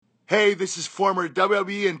Hey, this is former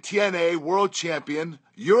WWE and TNA World Champion,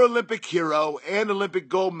 your Olympic hero, and Olympic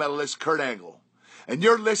gold medalist Kurt Angle. And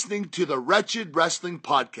you're listening to the Wretched Wrestling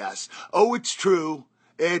Podcast. Oh, it's true.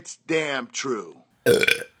 It's damn true.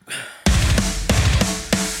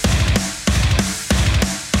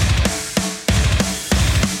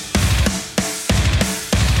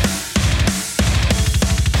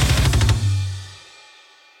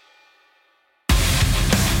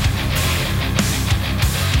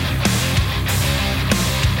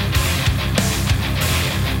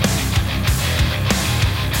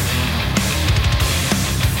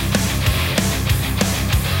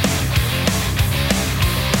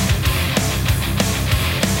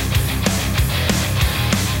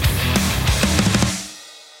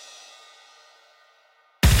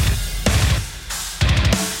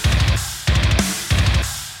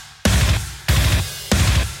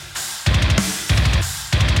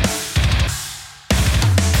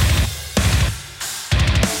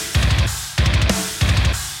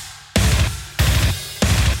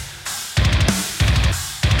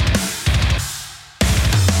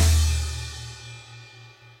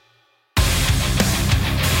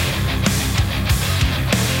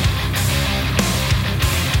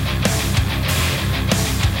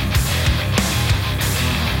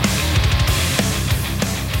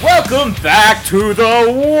 Welcome back to the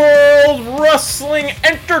World Wrestling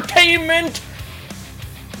Entertainment.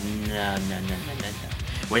 No.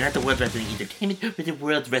 We're not the World Wrestling Entertainment, we're the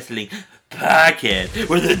World Wrestling Podcast.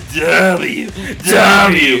 We're the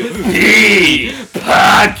WWP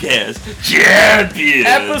Podcast Champions.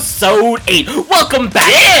 Episode 8. Welcome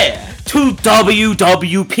back to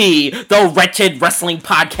WWP, the Wretched Wrestling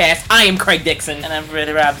Podcast. I am Craig Dixon. And I'm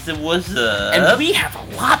Freddie Robinson. What's up? And we have a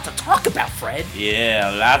lot to talk about, Fred.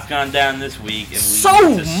 Yeah, a lot's gone down this week. And we So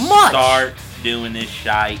need to much. Start doing this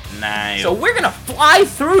shite now. So we're going to fly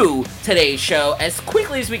through today's show as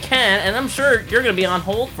quickly as we can, and I'm sure you're going to be on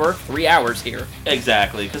hold for 3 hours here.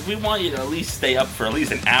 Exactly, because we want you to at least stay up for at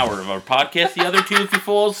least an hour of our podcast. The other two, if you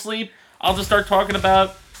fall asleep, I'll just start talking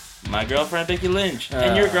about my girlfriend, Becky Lynch,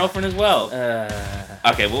 and your girlfriend as well.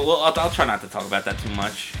 Okay, well I'll try not to talk about that too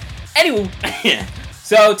much. Anyway, Yeah.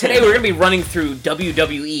 so today we're going to be running through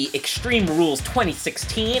WWE Extreme Rules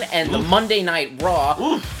 2016 and the Monday Night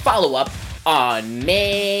Raw follow-up on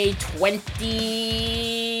May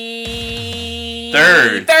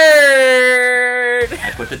 23rd.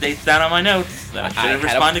 I put the dates down on my notes. That I should have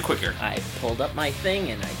responded quicker. I pulled up my thing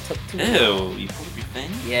and I took too long. Ew, you pulled up your thing?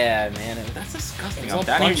 Yeah, man. That's disgusting. It's I'm all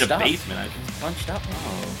down here in the bunched up. basement. It's bunched up.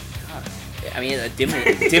 Oh, God. I mean, a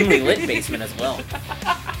dimly lit basement as well.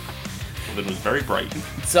 Well, it was very bright.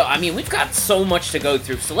 So, I mean, we've got so much to go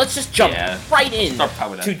through, so let's just jump right in Start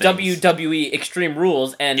talking about to things. WWE Extreme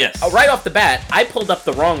Rules, and Yes. right off the bat, I pulled up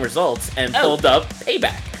the wrong results and pulled up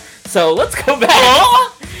Payback. So, let's go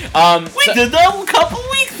back. We did that a couple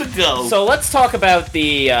weeks ago. So, let's talk about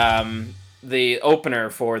the opener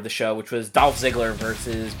for the show, which was Dolph Ziggler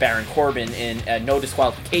versus Baron Corbin in a no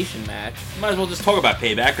disqualification match. Might as well just talk about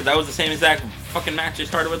Payback, because that was the same exact fucking match they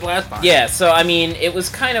started with last time. Yeah, so, I mean, it was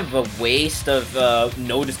kind of a waste of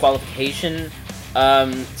no disqualification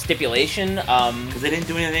stipulation. Because they didn't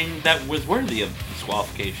do anything that was worthy of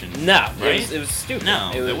disqualification. No, right? it was stupid.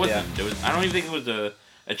 No, it there wasn't. yeah. There was. I don't even think it was a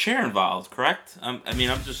chair involved. Correct? I mean,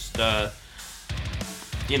 I'm just. I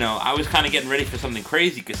was kind of getting ready for something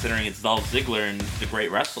crazy, considering it's Dolph Ziggler and the great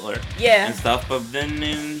wrestler. Yeah. And stuff, but then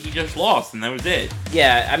he just lost, and that was it.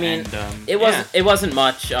 Yeah, I mean, And, it wasn't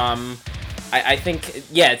much. I think,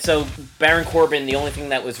 yeah, so Baron Corbin, the only thing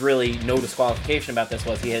that was really no disqualification about this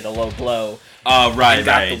was he hit a low blow. Oh, right, and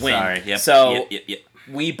got the win. Sorry. Yep. So, Yep.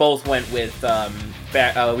 we both went with Dolph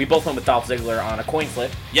Ziggler on a coin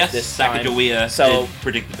flip. Yes, this time. Sacagawea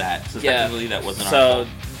predicted that. So technically that wasn't our fault.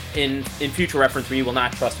 In future reference, we will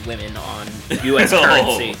not trust women on U.S.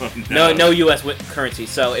 currency. No U.S. Currency.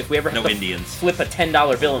 So if we ever have to Indians. flip a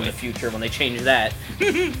 $10 bill in the future when they change that,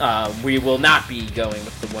 we will not be going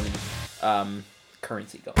with the woman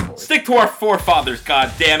currency going forward. Stick to our forefathers,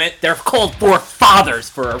 god damn it. They're called forefathers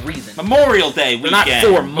for a reation. Memorial Day weekend. Not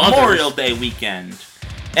foremothers. Memorial Day weekend.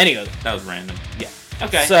 Anyway. That was random. Yeah.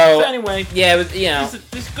 Okay. So anyway. Yeah, it was, you know.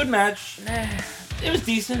 It was a good match. It was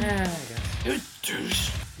decent. I guess. It was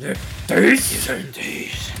decent.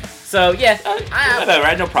 So, yeah. Whatever, I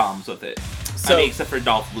had no problems with it. So, except for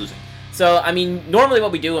Dolph losing. So, I mean, normally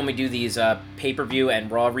what we do when we do these pay-per-view and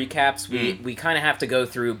Raw recaps, we kind of have to go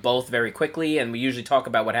through both very quickly, and we usually talk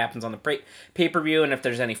about what happens on the pay-per-view, and if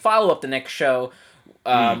there's any follow-up the next show,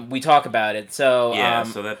 we talk about it. So,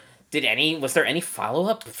 so that Was there any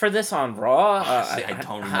follow-up for this on Raw? Honestly, I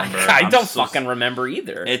don't remember. I don't fucking remember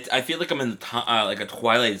either. I feel like I'm in like a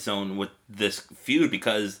Twilight Zone with this feud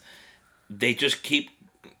because they keep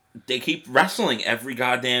wrestling every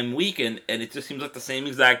goddamn week, and it just seems like the same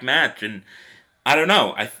exact match, and I don't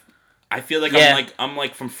know. I feel like I'm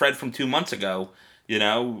like from Fred from 2 months ago,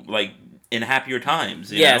 like in happier times.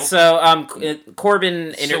 You know? So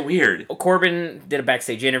Corbin. So weird. Corbin did a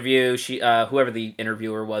backstage interview. She, whoever the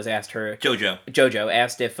interviewer was, asked her. JoJo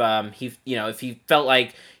asked if if he felt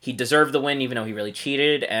like he deserved the win, even though he really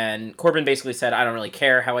cheated. And Corbin basically said, "I don't really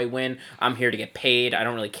care how I win. I'm here to get paid. I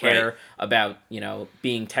don't really care about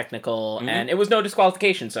being technical." Mm-hmm. And it was no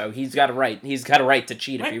disqualification, so he's got a right. He's got a right to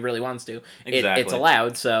cheat if he really wants to. Exactly. It's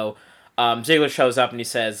allowed. So. Ziggler shows up and he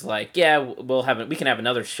says, like, "Yeah, we can have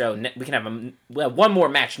another show. We can have one more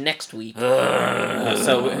match next week."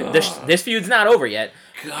 So this feud's not over yet.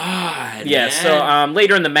 God. Yeah. Man. So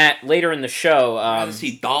later in the show, I want to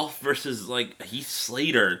see Dolph versus like Heath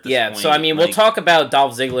Slater. At this point. So I mean, we'll talk about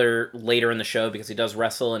Dolph Ziggler later in the show because he does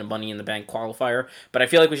wrestle in a Money in the Bank qualifier. But I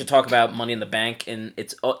feel like we should talk about Money in the Bank in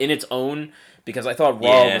its own. Because I thought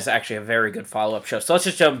Raw was actually a very good follow-up show. So let's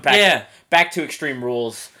just jump back to Extreme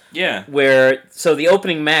Rules. Yeah. So the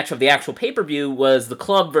opening match of the actual pay-per-view was the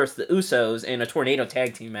Club versus the Usos in a tornado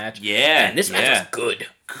tag team match. Yeah. And this match was good.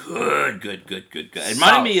 Good. It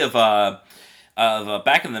reminded me of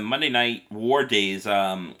back in the Monday Night War days,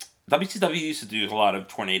 WCW used to do a lot of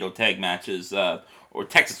tornado tag matches, or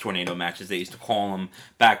Texas Tornado matches, they used to call them,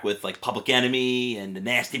 back with like Public Enemy and the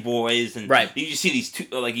Nasty Boys, and you see these two,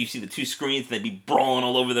 like you see the two screens, and they'd be brawling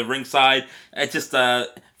all over the ringside. It just,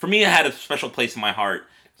 for me, it had a special place in my heart.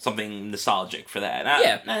 Something nostalgic for that.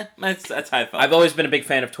 That's how I felt. I've always been a big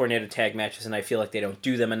fan of tornado tag matches, and I feel like they don't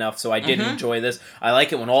do them enough, so I did enjoy this. I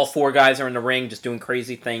like it when all four guys are in the ring just doing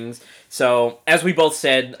crazy things. So, as we both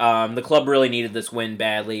said, the Club really needed this win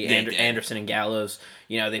badly. Anderson and Gallows,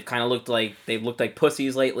 they've kind of looked like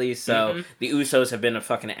pussies lately, so the Usos have been a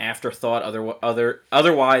fucking afterthought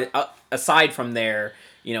otherwise, aside from their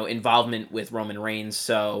involvement with Roman Reigns,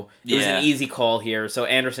 so it was an easy call here. So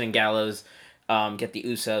Anderson and Gallows get the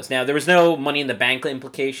Usos. Now, there was no Money in the Bank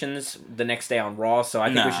implications the next day on Raw, so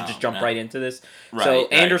I think we should just jump right into this.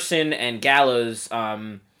 Anderson and Gallows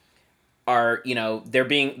are,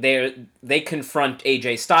 they confront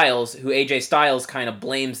AJ Styles, who AJ Styles kind of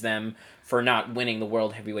blames them for not winning the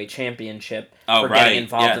World Heavyweight Championship, for getting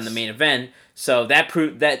involved in the main event. So that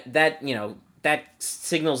proved that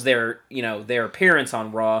signals their appearance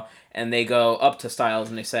on Raw. And they go up to Styles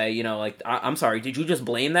and they say, I'm sorry, did you just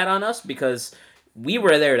blame that on us? Because we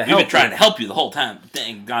were there to help you. We've been trying to help you the whole time,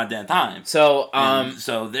 dang goddamn time. So, are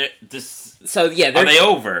they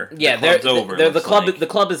over? Yeah, the club's over. The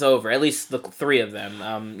club is over. At least the three of them.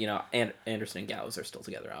 And Anderson and Gallows are still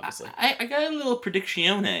together, obviously. I got a little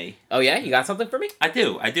predictione. Oh yeah, you got something for me? I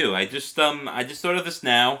do. I just thought of this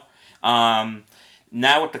now.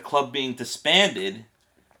 Now with the club being disbanded.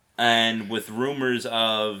 And with rumors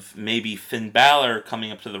of maybe Finn Balor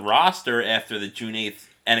coming up to the roster after the June 8th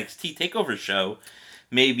NXT TakeOver show,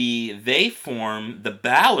 maybe they form the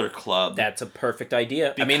Balor Club. That's a perfect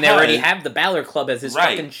idea. I mean, they already have the Balor Club as his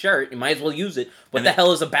fucking shirt. You might as well use it. What the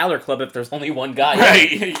hell is a Balor Club if there's only one guy?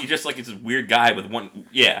 Right. You just like it's a weird guy with one...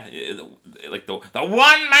 Yeah. Like the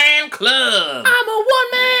one-man club. I'm a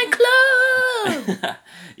one-man club.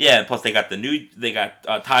 Yeah, plus they got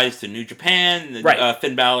ties to New Japan.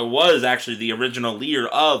 Finn Balor was actually the original leader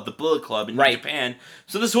of the Bullet Club in New Japan.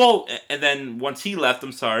 So this whole... And then once he left,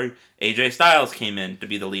 AJ Styles came in to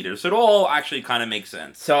be the leader. So it all actually kind of makes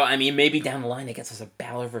sense. So, I mean, maybe down the line it gets us a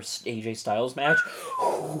Balor versus AJ Styles match.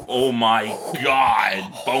 Oh my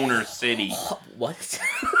god. Boner City. What?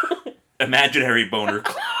 Imaginary boner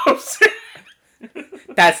clubs.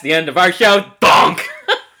 That's the end of our show. Donk!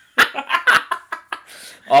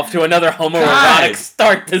 Off to another homoerotic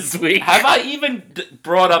start this week. Have I even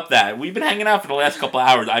brought up that? We've been hanging out for the last couple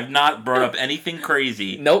hours. I've not brought up anything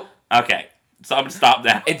crazy. Nope. Okay. So I'm going to stop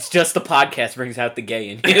now. It's just the podcast brings out the gay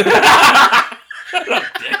in you.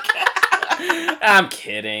 I'm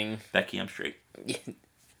kidding. Becky, I'm straight.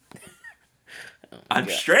 I'm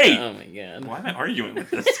straight. Oh my god. Why am I arguing with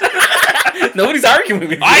this? Nobody's arguing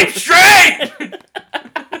with you. I'm straight!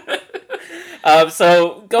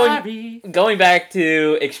 So going back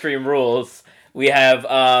to Extreme Rules, we have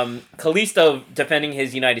Kalisto defending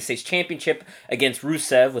his United States Championship against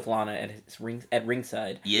Rusev with Lana at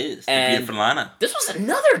ringside. Yes, the beautiful Lana. This was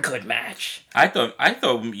another good match. I thought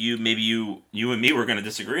you and me were going to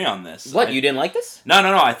disagree on this. What, you didn't like this? No.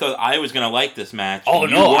 I thought I was going to like this match. Oh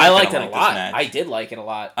no, I liked it a lot. I did like it a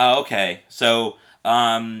lot. Oh, okay. So,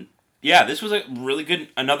 Yeah, this was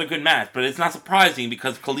another good match, but it's not surprising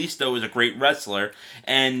because Kalisto is a great wrestler,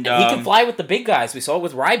 and he can fly with the big guys. We saw it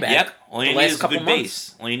with Ryback. Yep, all you need is a good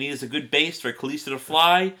base. All you need is a good base for Kalisto to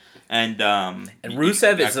fly, and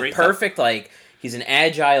Rusev is a perfect he's an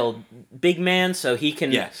agile big man, so he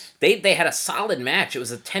can. Yes. They had a solid match. It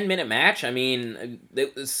was a 10-minute match. I mean,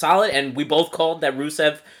 it was solid, and we both called that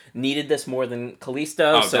Rusev needed this more than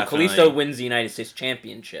Kalisto, so definitely. Kalisto wins the United States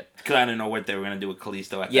Championship. Because I didn't know what they were going to do with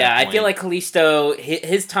Kalisto at that point. I feel like Kalisto,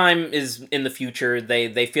 his time is in the future.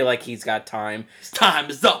 They feel like he's got time. His time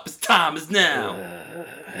is up. His time is now.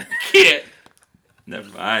 Kid. Never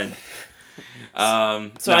mind.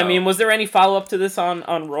 I mean, was there any follow-up to this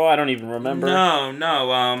on Raw? I don't even remember.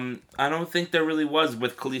 No. I don't think there really was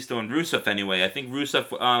with Kalisto and Rusev anyway. I think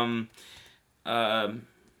Rusev,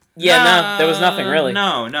 no, there was nothing really.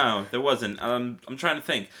 No, there wasn't. I'm trying to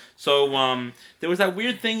think. So, there was that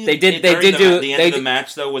weird thing. They did the end of the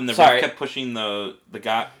match though when the ref kept pushing the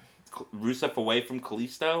guy Rusev away from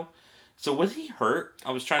Kalisto. So was he hurt?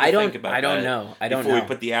 I was trying to think about that. I don't know. Before we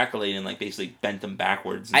put the accolade in, basically bent him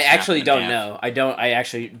backwards. I actually don't know. I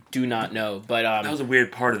actually do not know. But that was a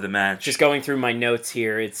weird part of the match. Just going through my notes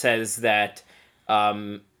here, it says that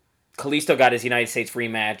Kalisto got his United States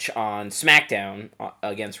rematch on SmackDown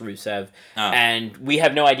against Rusev, and we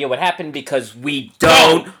have no idea what happened because we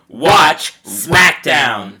don't watch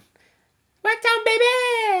SmackDown. SmackDown,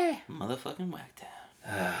 baby! Motherfucking Whackdown.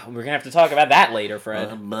 We're gonna have to talk about that later, Fred.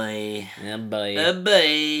 Oh boy. Oh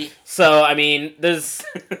boy. So I mean, there's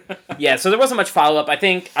so there wasn't much follow up. I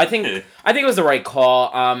think it was the right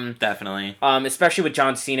call. Definitely. Especially with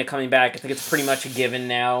John Cena coming back, I think it's pretty much a given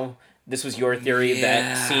now. This was your theory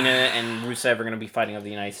that Cena and Rusev are gonna be fighting over the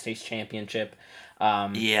United States Championship.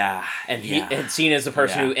 And Cena is the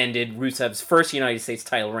person who ended Rusev's first United States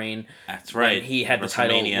title reign. That's right. He had the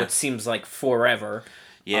title, which seems like forever.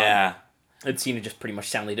 Yeah. And Cena just pretty much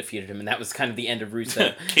soundly defeated him, and that was kind of the end of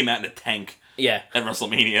Rusev. Came out in a tank. Yeah. At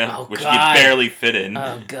WrestleMania, which he barely fit in.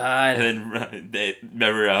 Oh, God. And then,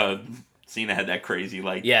 remember, Cena had that crazy,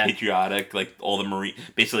 patriotic, all the Marine,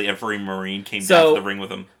 basically every Marine came down to the ring with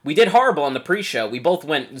him. We did horrible on the pre-show. We both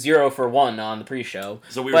went 0 for 1 on the pre-show.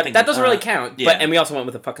 So we were but thinking, that doesn't really count. Yeah. And we also went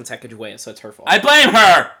with the fucking Sacagawea, so it's her fault. I blame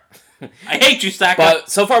her! I hate you, Saka! But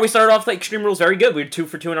so far we started off Extreme Rules very good. We were 2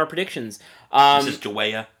 for 2 in our predictions. This is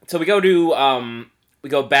Joea. So we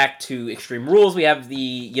go back to Extreme Rules. We have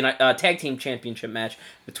the Tag Team Championship match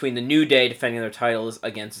between the New Day defending their titles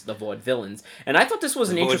against the Vaudevillains. And I thought this was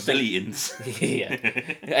an interesting...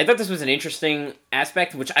 I thought this was an interesting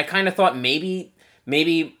aspect, which I kind of thought maybe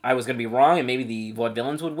I was going to be wrong, and maybe the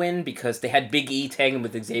Vaudevillains would win because they had Big E tagging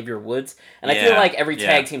with Xavier Woods. And I feel like every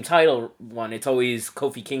tag team title one, it's always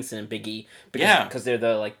Kofi Kingston and Big E because they're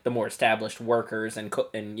the the more established workers, and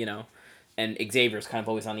Xavier's kind of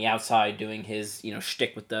always on the outside doing his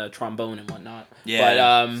shtick with the trombone and whatnot. Yeah,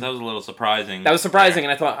 but, so that was a little surprising. That was surprising,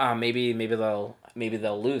 and I thought, maybe they'll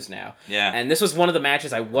lose now. Yeah, and this was one of the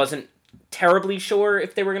matches I wasn't terribly sure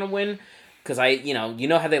if they were gonna win. Because you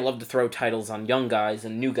know how they love to throw titles on young guys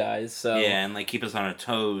and new guys, so... Yeah, and, keep us on our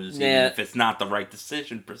toes, even if it's not the right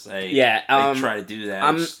decision, per se. Yeah, they try to do that.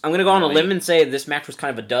 I'm going to go on a limb and say this match was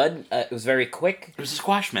kind of a dud. It was very quick. It was a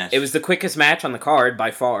squash match. It was the quickest match on the card, by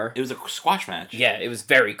far. It was a squash match. Yeah, it was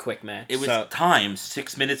very quick match. It was timed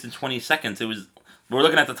 6 minutes and 20 seconds. It was... We're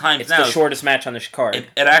looking at the times now. It's the shortest match on the card. It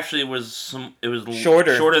actually was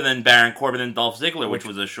shorter than Baron Corbin and Dolph Ziggler, which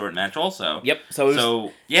was a short match also. Yep.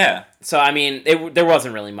 Yeah. So I mean, there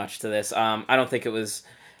wasn't really much to this. I don't think it was.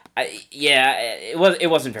 It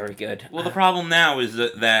wasn't very good. Well, the problem now is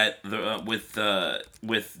that with the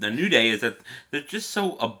New Day is that they're just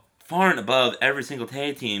so far and above every single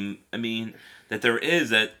tag team. I mean, that there is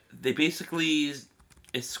that they basically.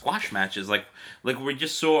 It's squash matches, like we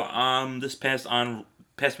just saw this past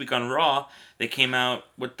week on Raw. They came out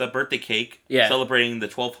with the birthday cake, celebrating the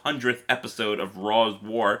 1200th episode of Raw's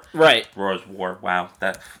War. Right, Raw's War. Wow,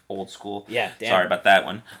 that old school. Yeah, damn. Sorry about that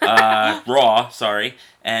one. Raw, sorry,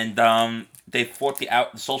 and they fought the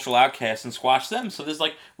social outcasts and squashed them. So there's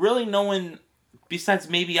really no one besides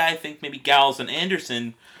maybe Gallows and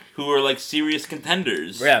Anderson who are serious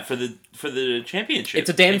contenders for the championship. It's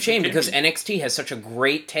a damn shame because NXT has such a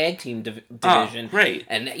great tag team division. Great.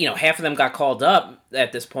 And half of them got called up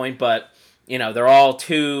at this point, but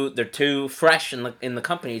they're too fresh in the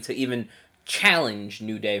company to even challenge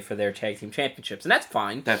New Day for their tag team championships, and that's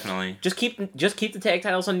fine. Definitely. Just keep the tag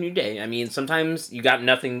titles on New Day. I mean, sometimes you got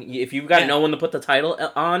nothing. If you've got no one to put the title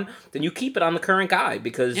on, then you keep it on the current guy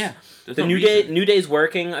because the New Day's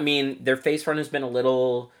working. I mean, their face run has been a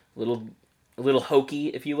little little hokey,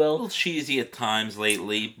 if you A will. little cheesy at times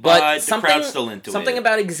lately, but the crowd's still into it. Something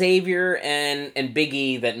about Xavier and Big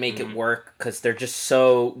E that make it work because they're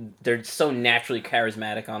so naturally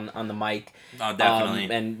charismatic on the mic. Oh,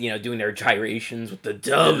 definitely. And doing their gyrations with the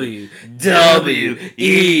WWE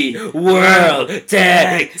World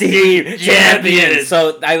Tag Team Champions.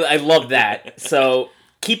 So I love that. So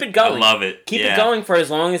keep it going. I love it. Keep it going for as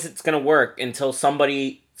long as it's gonna work until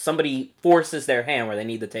somebody forces their hand where they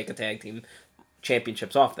need to take a tag team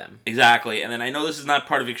championships off them. Exactly. And then I know this is not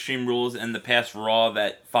part of Extreme Rules and the past Raw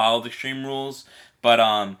that followed Extreme Rules, but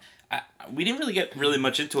we didn't really get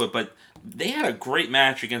much into it, but they had a great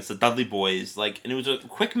match against the Dudley Boys, and it was a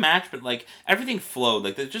quick match, but everything flowed.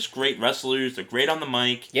 They're just great wrestlers. They're great on the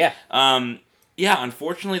mic. Yeah.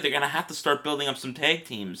 Unfortunately, they're gonna have to start building up some tag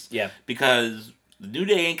teams. Yeah. Because the New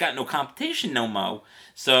Day ain't got no competition no mo.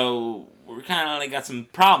 So we're kind of got some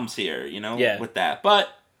problems here, with that.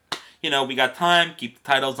 But we got time. Keep the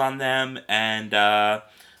titles on them, and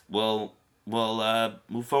we'll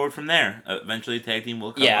move forward from there. Eventually, the tag team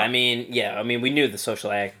will come. I mean, we knew the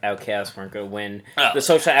Social Outcasts weren't going to win. Oh. The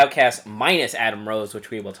Social Outcasts minus Adam Rose,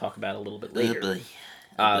 which we will talk about a little bit later.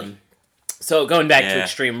 So going back to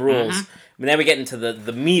Extreme Rules, then we get into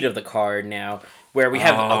the meat of the card now, where we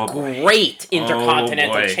have a great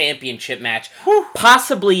Intercontinental Championship match.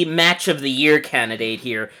 Possibly match of the year candidate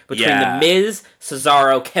here between The Miz,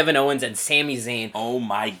 Cesaro, Kevin Owens, and Sami Zayn. Oh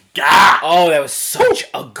my god! Oh, that was such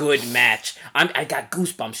a good match. I got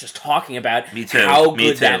goosebumps just talking about how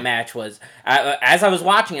good that match was. As I was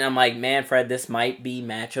watching it, I'm like, man, Fred, this might be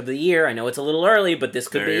match of the year. I know it's a little early, but this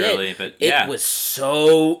could be it. But it was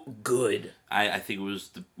so good. I think it was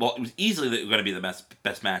it was easily going to be the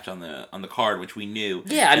best match on the card, which we knew.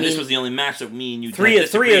 Yeah, I mean, this was the only match that me and you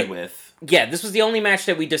disagreed with. Yeah, this was the only match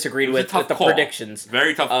that we disagreed with the predictions.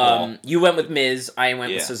 Very tough call. You went with Miz, I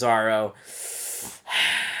went with Cesaro.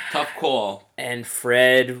 Tough call. And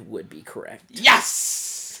Fred would be correct.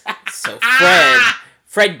 Yes! So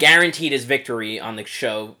Fred guaranteed his victory on the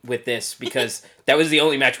show with this because that was the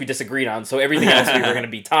only match we disagreed on. So everything else we were going to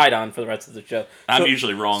be tied on for the rest of the show. I'm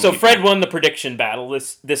usually wrong. So Fred won the prediction battle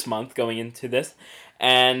this month going into this,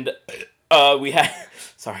 and we had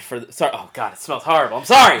sorry. Oh God, it smells horrible. I'm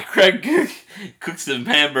sorry. Craig cooked some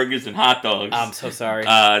hamburgers and hot dogs. I'm so sorry.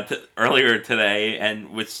 Earlier today, and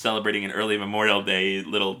was celebrating an early Memorial Day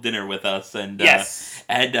little dinner with us, and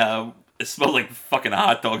it smells like fucking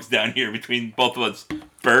hot dogs down here between both of us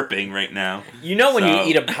burping right now. You know when you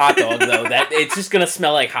eat a hot dog, though, that it's just going to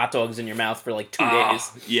smell like hot dogs in your mouth for 2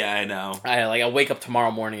 days. Yeah, I know. I'll wake up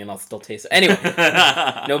tomorrow morning and I'll still taste it. Anyway,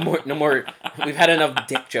 no more. We've had enough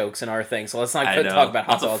dick jokes in our thing, so let's not talk about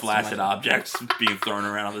hot dogs. Lots of flaccid objects being thrown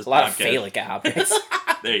around on this podcast. A lot of phallic objects.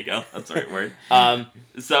 There you go. That's the right word.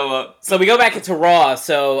 So we go back into Raw.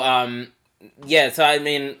 So I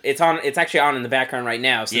mean, it's actually on in the background right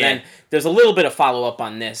now. So then there's a little bit of follow up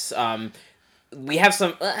on this. We have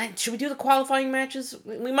some. Should we do the qualifying matches?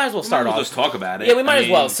 We might as well start off. Just talk about it. Yeah, we might as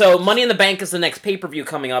well. So Money in the Bank is the next pay per view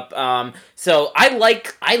coming up. So I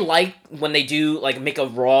like when they do make a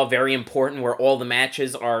Raw very important where all the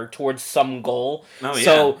matches are towards some goal. Oh yeah.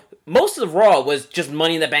 So most of the Raw was just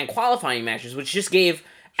Money in the Bank qualifying matches, which just gave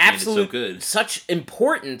such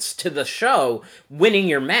importance to the show winning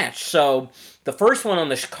your match. So the first one on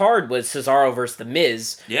the card was Cesaro versus The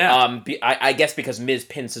Miz. Yeah. I guess because Miz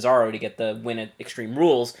pinned Cesaro to get the win at Extreme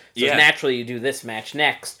Rules. So naturally you do this match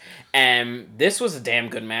next. And this was a damn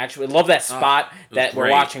good match. We love that spot that we're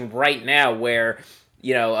watching right now where,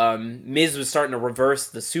 Miz was starting to reverse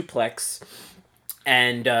the suplex.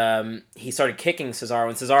 And he started kicking Cesaro,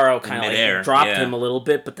 and Cesaro kind of dropped him a little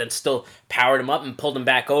bit, but then still powered him up and pulled him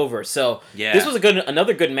back over. So this was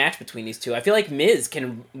another good match between these two. I feel like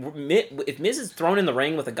if Miz is thrown in the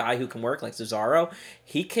ring with a guy who can work like Cesaro,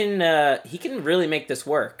 he can really make this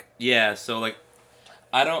work. Yeah. So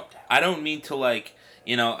I don't mean to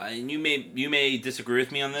you may disagree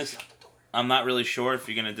with me on this. I'm not really sure if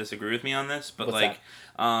you're gonna disagree with me on this, but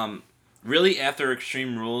really, after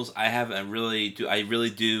Extreme Rules, I really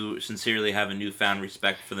do sincerely have a newfound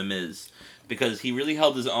respect for The Miz, because he really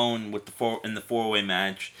held his own with in the 4-way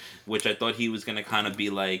match, which I thought he was gonna kind of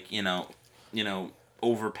be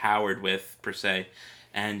overpowered with per se,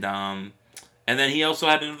 and then he also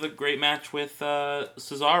had another great match with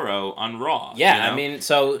Cesaro on Raw. Yeah, I mean,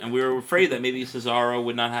 and we were afraid that maybe Cesaro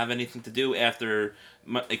would not have anything to do after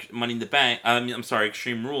Money in the Bank.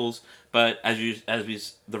 Extreme Rules. But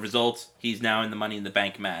the results, he's now in the Money in the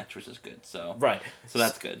Bank match, which is good. So so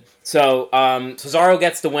that's good. So Cesaro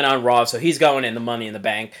gets the win on Raw, so he's going in the Money in the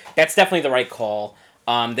Bank. That's definitely the right call.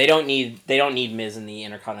 They don't need Miz in the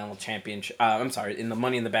Intercontinental Championship. In the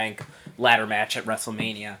Money in the Bank ladder match at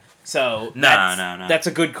WrestleMania. So No. That's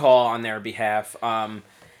a good call on their behalf.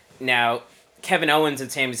 Now, Kevin Owens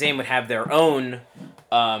and Sami Zayn would have their own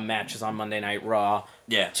matches on Monday Night Raw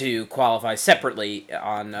to qualify separately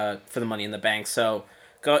on for the Money in the Bank. So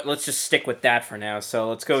let's just stick with that for now. So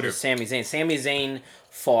let's go to Sami Zayn. Sami Zayn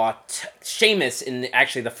fought Sheamus in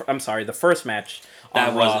the first match.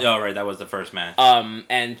 That was the first match.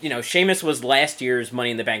 And Sheamus was last year's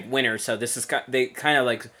Money in the Bank winner, so they kind of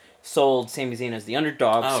like sold Sami Zayn as the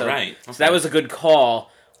underdog. Oh, right. Okay. So that was a good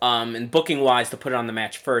call. And booking wise to put it on the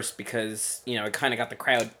match first because it kind of got the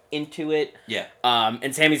crowd into it. Yeah.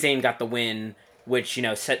 And Sami Zayn got the win, which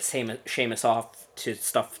set Sheamus off to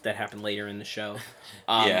stuff that happened later in the show.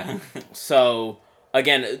 So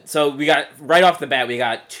again, we got right off the bat we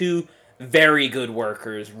got two very good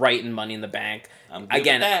workers right in Money in the Bank.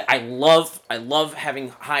 Again, I love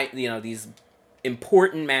having these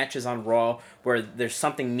important matches on Raw where there's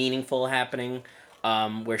something meaningful happening.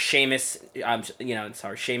 Where Sheamus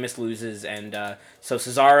loses, and so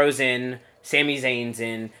Cesaro's in, Sami Zayn's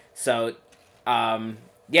in. So,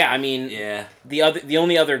 the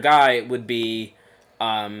only other guy would be,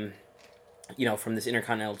 from this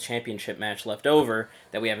Intercontinental Championship match left over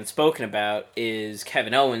that we haven't spoken about is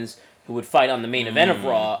Kevin Owens, who would fight on the main event of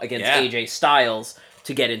Raw against AJ Styles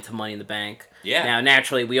to get into Money in the Bank. Yeah. Now,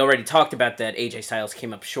 naturally, we already talked about that. AJ Styles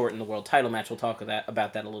came up short in the world title match. We'll talk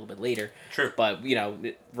about that a little bit later. True. But,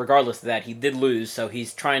 regardless of that, he did lose, so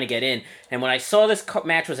he's trying to get in. And when I saw this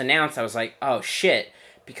match was announced, I was like, oh, shit.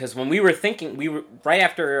 Because when we were right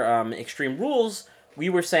after Extreme Rules, we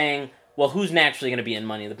were saying, well, who's naturally going to be in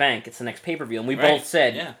Money in the Bank? It's the next pay-per-view. And we both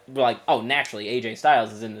said, we're like, oh, naturally, AJ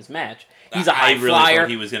Styles is in this match. He's a high flyer. I really thought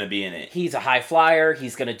he was going to be in it. He's a high flyer.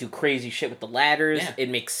 He's going to do crazy shit with the ladders. Yeah. It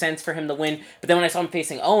makes sense for him to win. But then when I saw him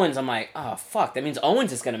facing Owens, I'm like, oh, fuck. That means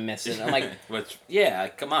Owens is going to miss it. I'm like...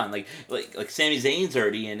 come on. Like Sami Zayn's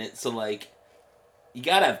already in it, so, you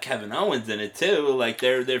gotta have Kevin Owens in it, too. Like,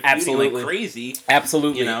 they're feuding like crazy.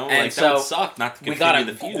 Absolutely. And that would suck not to continue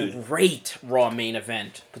the feud. We got a great Raw main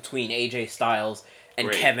event between AJ Styles and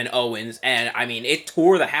Kevin Owens, and I mean, it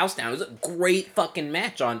tore the house down. It was a great fucking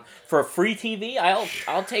match for a free TV.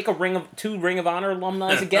 I'll take two Ring of Honor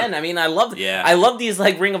alumni again. I mean, I love these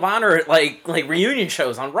Ring of Honor like reunion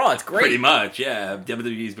shows on Raw. It's great. Pretty much, yeah.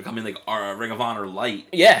 WWE's becoming our Ring of Honor light.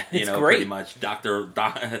 Yeah, it's great. Pretty much Diet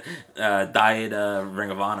Ring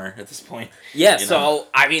of Honor at this point. Yeah, so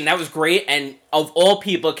I mean that was great, and of all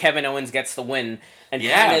people, Kevin Owens gets the win. And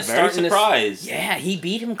very surprised. He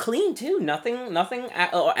beat him clean too. Nothing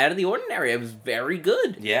out of the ordinary. It was very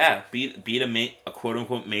good. Yeah, beat a quote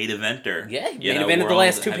unquote main eventer. Yeah, main evented the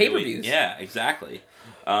last two pay-per-views. Yeah, exactly.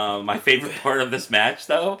 My favorite part of this match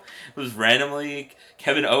though was randomly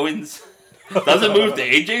Kevin Owens doesn't move to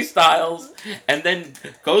AJ Styles, and then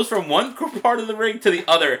goes from one part of the ring to the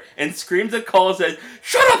other and screams at Cole and says,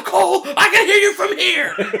 "Shut up, Cole! I can hear you from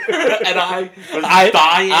here!" And I was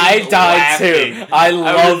dying. I died laughing. Too. I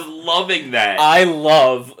was loving that. I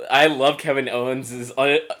love Kevin Owens'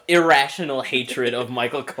 irrational hatred of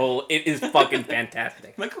Michael Cole. It is fucking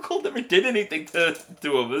fantastic. Michael Cole never did anything to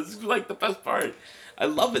him. This is the best part. I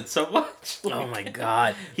love it so much. Oh my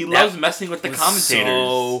god. He loves messing with the commentators.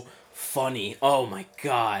 So funny. Oh my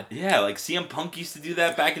god. Yeah, CM Punk used to do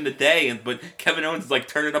that back in the day, but Kevin Owens is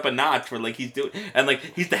turning up a notch where he's doing, and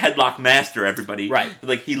he's the headlock master, everybody. Right.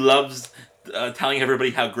 He loves telling everybody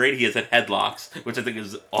how great he is at headlocks, which I think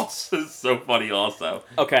is also so funny also.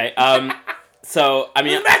 Okay, so, I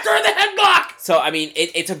mean... The master of the headlock! So, I mean,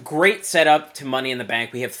 it's a great setup to Money in the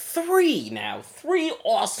Bank. We have three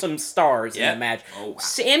awesome stars in the match. Oh, wow.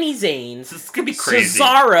 Sami Zayn, this is gonna be crazy.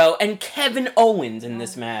 Cesaro, and Kevin Owens in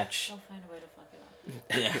this match. They'll find a way to fuck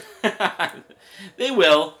it up. Yeah. They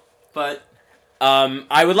will, but...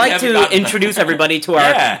 I would like to introduce everybody to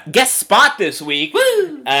our guest spot this week.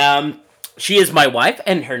 Woo! She is my wife,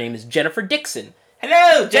 and her name is Jennifer Dixon.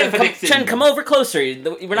 Hello, Jennifer Dixon. Jen, come over closer.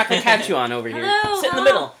 We're not going to catch you on over here. Hello, Sit in the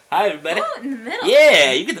middle. Hi, everybody. Oh, in the middle.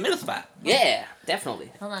 Yeah, you get the middle spot. Yeah,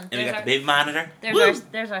 definitely. Hold on. And we got the baby monitor.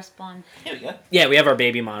 There's our spawn. Here we go. Yeah, we have our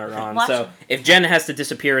baby monitor on. So if Jen has to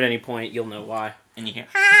disappear at any point, you'll know why. And you hear...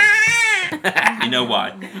 You know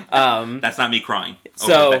why. That's not me crying.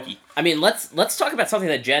 So, Becky. I mean, let's talk about something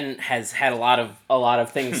that Jen has had a lot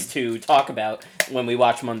of things to talk about when we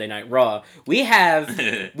watch Monday Night Raw. We have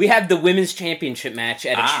the Women's Championship match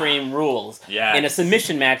at Extreme Rules. Yes. In a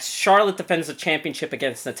submission match, Charlotte defends the championship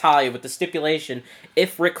against Natalya with the stipulation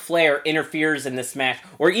if Ric Flair interferes in this match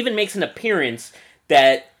or even makes an appearance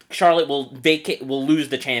that Charlotte will lose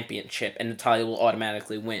the championship and Natalya will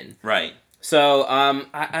automatically win. Right. So,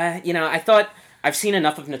 I thought I've seen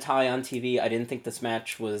enough of Natalya on TV. I didn't think this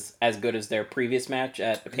match was as good as their previous match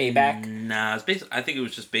at Payback. Nah, I think it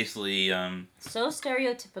was just basically. So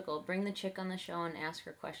stereotypical. Bring the chick on the show and ask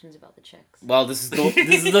her questions about the chicks. Well, this is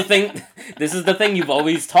the thing. This is the thing you've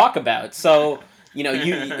always talked about. So you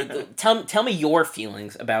tell me your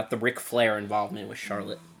feelings about the Ric Flair involvement with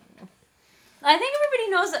Charlotte. I think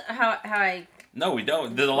everybody knows how I. No, we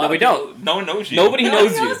don't. There's a lot. No, we don't. No one knows you. Nobody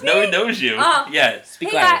knows you. knows me? No one knows you. Oh. Yeah.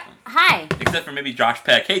 Speak Hey, louder. hi. Except for maybe Josh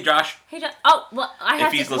Peck. Hey, Josh. Hey, John. Oh, well, I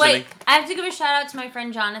have he's to listening. wait. I have to give a shout out to my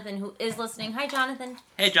friend Jonathan, who is listening. Hi, Jonathan.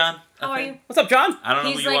 Hey, John. How are Okay. you? What's up, John? I don't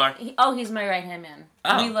know He's who you are. He's my right hand man.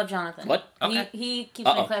 Oh. We love Jonathan. What? Okay. He keeps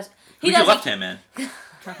Uh-oh. my class. Who's your left hand man?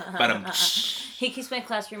 But He keeps my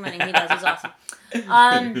classroom running. He does. He's awesome.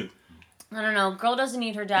 I don't know. Girl doesn't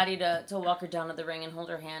need her daddy to walk her down to the ring and hold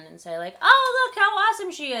her hand and say like, "Oh, look how awesome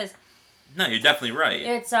she is." No, you're definitely right.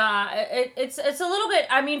 It's it's a little bit.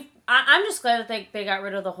 I mean, I'm just glad that they got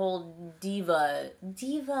rid of the whole divas.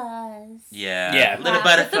 Yeah. Yeah. Little With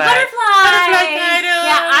butterfly. the butterfly. title.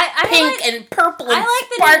 Yeah, I Pink like, and purple and I like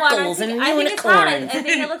the new one. sparkles and I think it's hot. I unicorns.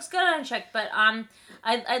 think it looks good on a chick, but I'd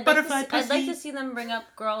Butterfly like pussy. to see them bring up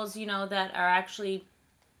girls, that are actually,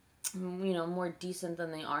 more decent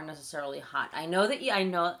than they are necessarily hot. I know that you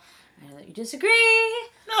disagree.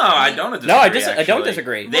 No, I don't disagree. No, I don't actually.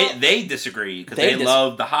 disagree. They disagree because they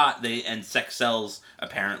love the hot. And sex sells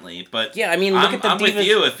apparently. But Yeah, I mean, look at the I'm Divas.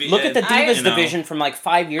 with you. Look at the Divas you know. division from like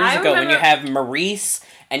 5 years I ago, when you remember- have Maurice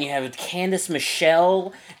and you have Candice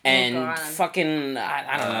Michelle and God. fucking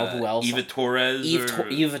I don't know who else. Eva Torres.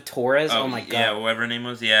 Eva Torres. Oh my god. Yeah, whatever her name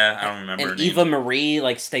was. Yeah, I don't remember her And name. Eva Marie,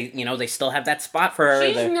 like they still have that spot for her.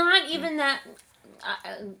 She's not even that.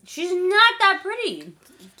 She's not that pretty.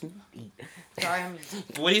 Sorry,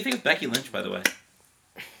 What do you think of Becky Lynch, by the way?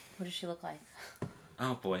 what does she look like?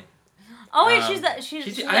 Oh boy. Oh wait, She's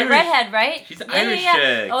she's the that Irish- redhead, right? she's the yeah, Irish yeah,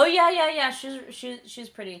 yeah. chick. Oh yeah. She's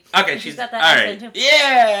pretty. Okay, And she's got that all accent, right. too.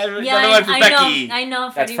 Yeah, Yeah, another one for Becky. I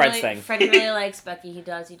know. That's Freddie Fred's really, thing. Freddie really likes Becky. He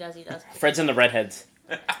does. Fred's in the redheads.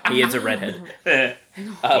 He is a redhead.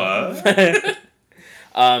 What?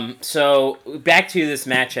 So back to this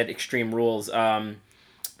match at Extreme Rules.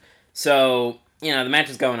 So the match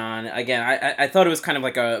is going on again. I thought it was kind of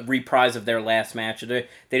like a reprise of their last match. They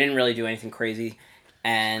didn't really do anything crazy,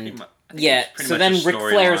 and yeah. So then Ric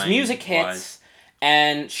Flair's music hits,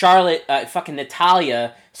 and Charlotte, fucking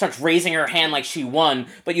Natalya, starts raising her hand like she won.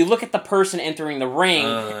 But you look at the person entering the ring,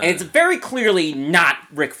 and it's very clearly not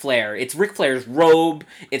Ric Flair. It's Ric Flair's robe.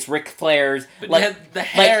 It's Ric Flair's The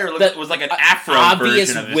hair was like an afro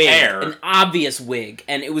version of his wig, hair. an obvious wig,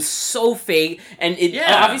 and it was so fake. And it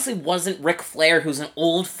obviously wasn't Ric Flair, who's an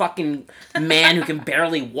old fucking man who can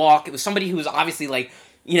barely walk. It was somebody who was obviously like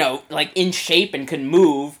in shape and could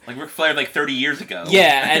move. Like Ric Flair, like 30 years ago.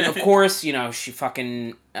 Yeah, and of course, she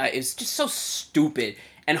fucking it's just so stupid.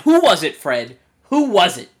 And who was it, Fred? Who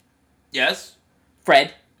was it, Yes.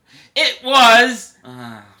 Fred? It was.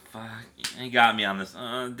 Fuck. You got me on this.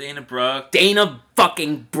 Dana Brooke. Dana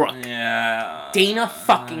fucking Brooke. Yeah. Dana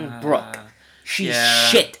fucking Brooke. She's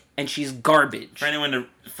shit and she's garbage. For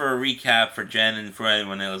a recap for Jen and for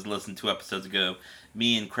anyone that was listening 2 episodes ago,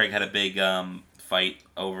 me and Craig had a big fight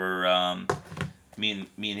over. Me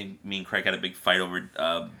and Craig had a big fight over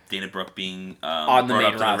Dana Brooke being on the brought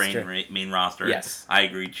main up roster. to the main roster. Yes. I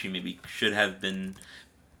agreed she maybe should have been,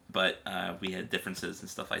 but we had differences and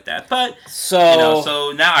stuff like that. But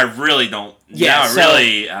so now I really don't. Yeah,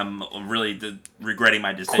 I'm really regretting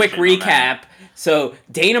my decision. Quick on recap. that. So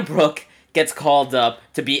Dana Brooke gets called up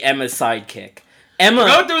to be Emma's sidekick. Emma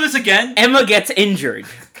Go through this again. Emma gets injured.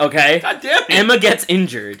 Okay. God damn it. Emma gets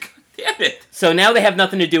injured. Damn it. So now they have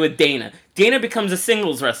nothing to do with Dana. Dana becomes a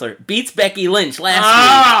singles wrestler, beats Becky Lynch last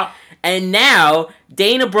week, and now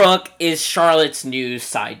Dana Brooke is Charlotte's new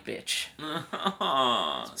side bitch.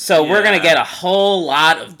 So we're gonna get a whole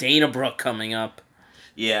lot of Dana Brooke coming up.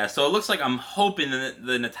 Yeah, so it looks like I'm hoping that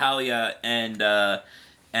the Natalya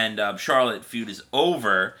and Charlotte feud is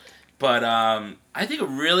over, but I think it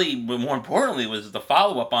really, more importantly, was the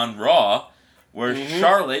follow up on Raw, where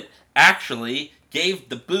Charlotte actually gave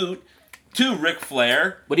the boot to Ric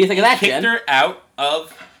Flair. What do you think of that, kicked Jen? her out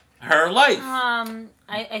of her life.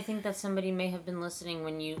 I think that somebody may have been listening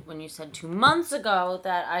when you said 2 months ago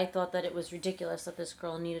that I thought that it was ridiculous that this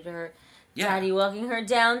girl needed her daddy walking her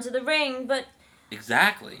down to the ring, but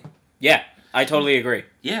Exactly. Yeah, I totally agree.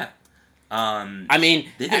 Yeah. I mean,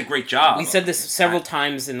 they did a great job. We said this several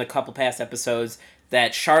times in the couple past episodes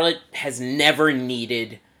that Charlotte has never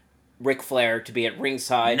needed Ric Flair to be at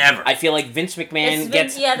ringside. Never. I feel like Vince McMahon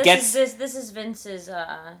This gets is Vince's. This is Vince's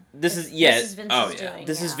yeah.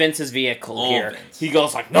 This is Vince's vehicle All here. Vince. He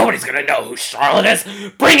goes like, nobody's gonna know who Charlotte is.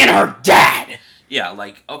 Bring in her dad. Yeah,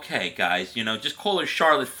 like, okay, guys, just call her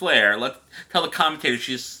Charlotte Flair. Let's tell the commentator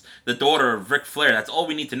she's the daughter of Ric Flair. That's all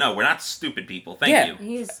we need to know. We're not stupid people. Thank you.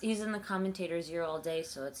 He's in the commentator's ear all day,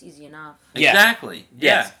 so it's easy enough. Yeah. Exactly.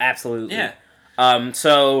 Yeah. Yes, absolutely. Yeah.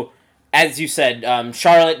 So, as you said,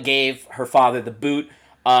 Charlotte gave her father the boot.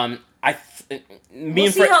 We'll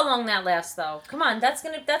see how long that lasts, though. Come on, that's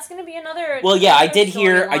gonna be another. Well, yeah, I did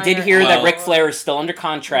hear that Ric Flair is still under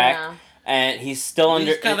contract. Yeah. And he's still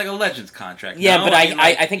under. He's got like a Legends contract. Yeah, no? but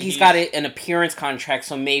I think he's got an appearance contract,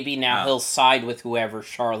 so maybe now he'll side with whoever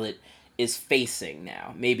Charlotte is facing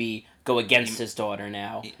now. Maybe go against his daughter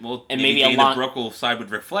now. Well, and maybe Dana Brooke will side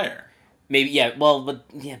with Ric Flair. Maybe, yeah. Well, but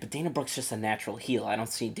Dana Brooke's just a natural heel. I don't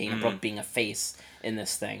see Dana Brooke being a face in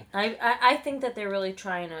this thing. I think that they're really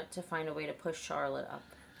trying to find a way to push Charlotte up.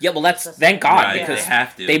 Yeah, well, thank God, Right, because they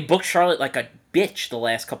have to. They booked Charlotte like a bitch the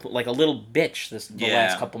last couple, like a little bitch the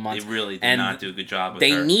last couple months. They really did not do a good job with her.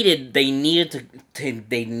 They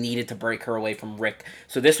needed to break her away from Rick.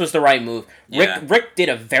 So this was the right move. Rick did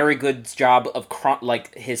a very good job of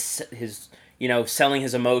his selling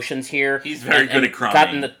his emotions here. He's very good at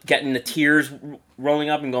crying. Getting the tears rolling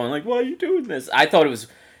up and going like, "Why are you doing this?" I thought it was.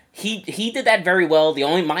 He did that very well.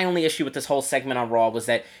 My only issue with this whole segment on Raw was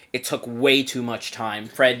that it took way too much time.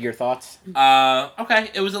 Fred, your thoughts?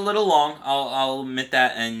 Okay, it was a little long. I'll admit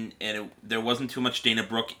that, and there wasn't too much Dana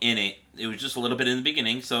Brooke in it. It was just a little bit in the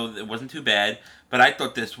beginning, so it wasn't too bad. But I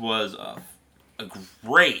thought this was a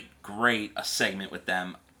great segment with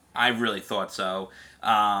them. I really thought so.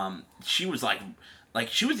 She was like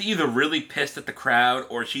she was either really pissed at the crowd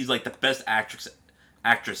or she's like the best actress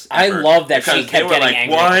ever. I love that she kept getting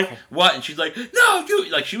angry. What? And she's like, no, you...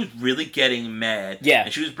 Like, she was really getting mad. Yeah.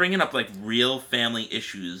 And she was bringing up, like, real family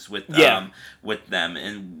issues with them,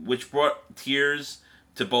 and which brought tears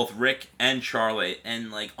to both Rick and Charlotte,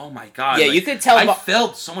 and like, oh my god, yeah, like, you could tell. I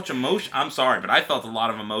felt so much emotion. I'm sorry, but I felt a lot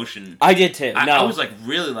of emotion. I did too. I was like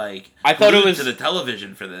really like. I thought it was to the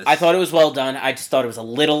television for this. I thought it was well done. I just thought it was a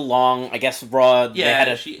little long. I guess Raw.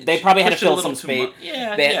 Yeah, they probably had to fill some space.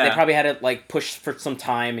 They probably had to like push for some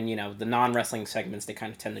time, and the non-wrestling segments they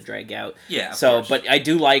kind of tend to drag out. Yeah. So, but I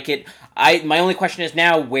do like it. My only question is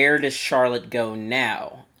now, where does Charlotte go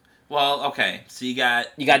now? Well, okay, so you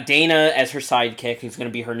got Dana as her sidekick, who's going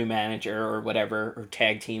to be her new manager or whatever, or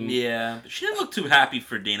tag team. Yeah, but she didn't look too happy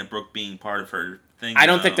for Dana Brooke being part of her thing. I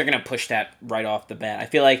don't think they're going to push that right off the bat. I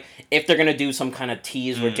feel like if they're going to do some kind of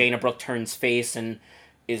tease where Dana Brooke turns face and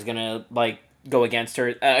is going to, like, go against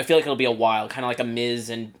her, I feel like it'll be a while, kind of like a Miz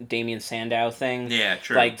and Damian Sandow thing. Yeah,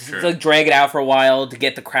 true. Like, drag it out for a while to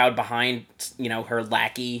get the crowd behind, her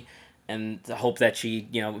lackey, and to hope that she,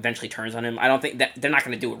 eventually turns on him. I don't think that they're not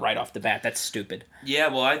going to do it right off the bat. That's stupid. Yeah,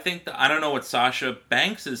 well, I think I don't know what Sasha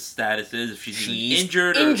Banks' status is. If she's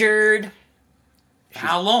injured. Injured.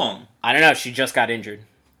 How long? I don't know. She just got injured.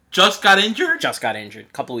 Just got injured? Just got injured.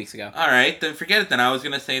 A couple weeks ago. All right, then forget it. Then I was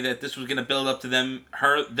gonna say that this was gonna build up to them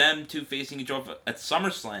two facing each other at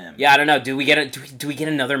SummerSlam. Yeah, I don't know. Do we get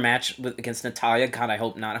another match against Natalya? God, I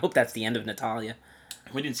hope not. I hope that's the end of Natalya.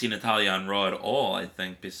 We didn't see Natalya on Raw at all, I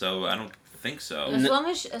think, so I don't think so.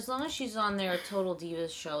 As long as she's on their Total Divas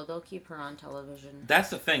show, they'll keep her on television. That's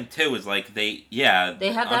the thing too, is like they have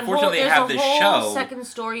that whole second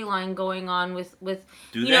storyline going on with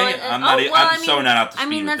do they? I'm so not up to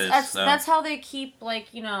speed with this. That's how they keep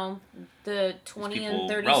the 20 and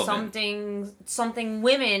 30 something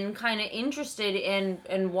women kind of interested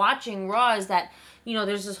in watching Raw. Is that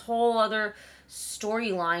there's this whole other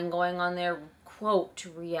storyline going on there. Quote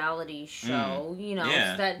reality show,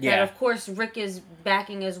 that of course Rick is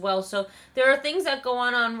backing as well. So there are things that go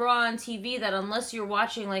on Raw and TV that unless you're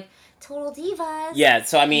watching like Total Divas, yeah.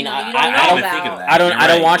 So I mean, I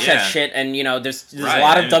don't watch that shit, and there's a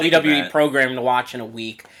lot of WWE programming to watch in a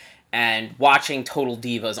week. And watching Total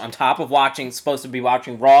Divas on top of supposed to be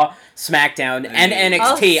watching Raw, SmackDown, and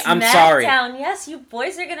NXT. I'm sorry. SmackDown, yes, you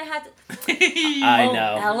boys are gonna have to. I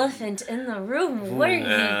know. Elephant in the room. What are you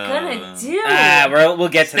gonna do? We'll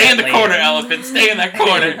get to Stay that in the later. corner, Elephant. Stay in that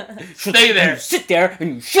corner. Stay there. You sit there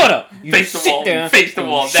and you shut up. You face the wall. There face the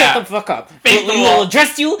wall. Shut the fuck up. Face the wall. We'll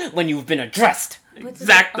address you when you've been addressed.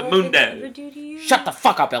 Zack the Moondad. Shut the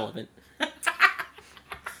fuck up, Elephant.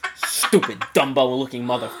 Stupid Dumbo-looking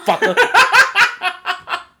motherfucker.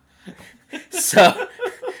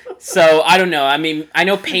 So I don't know. I mean, I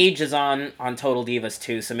know Paige is on Total Divas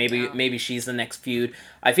too, so maybe she's the next feud.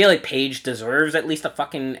 I feel like Paige deserves at least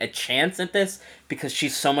a chance at this because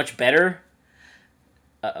she's so much better.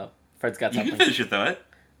 Fred's got something. You can finish your thought.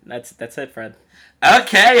 That's it, Fred.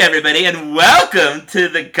 Okay, everybody, and welcome to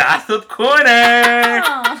the Gossip Corner.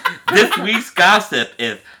 This week's gossip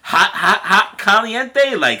is hot,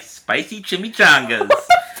 caliente like spicy chimichangas. What the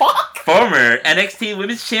fuck? Former NXT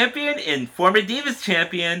Women's Champion and former Divas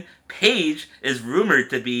Champion Paige is rumored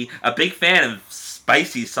to be a big fan of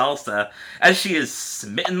spicy salsa, as she is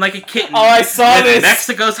smitten like a kitten. Oh, I saw with this.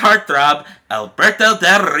 Mexico's heartthrob, Alberto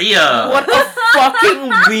Del Rio. What a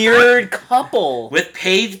fucking weird couple. With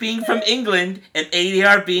Paige being from England and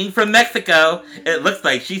ADR being from Mexico, it looks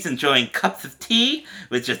like she's enjoying cups of tea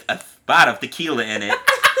with just a spot of tequila in it.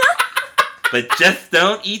 But just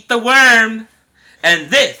don't eat the worm. And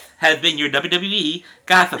this has been your WWE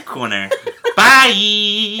Gossip Corner.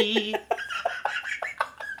 Bye!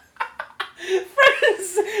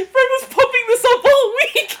 Fred was pumping this up all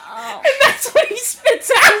week, and that's what he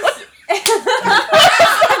spits out.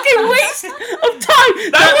 Fucking waste of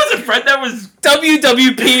time. That wasn't Fred, that was...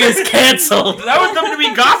 WWP is canceled. That was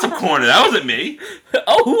WWE Gossip Corner, that wasn't me.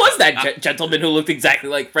 Oh, who was that gentleman who looked exactly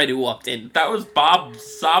like Fred who walked in? That was Bob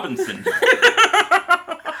Sobinson.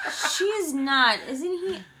 She is not. Isn't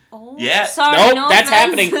he old? Yeah. Sorry, Nope, no that's offense.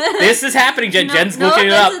 happening. This is happening, Jen. No, Jen's no looking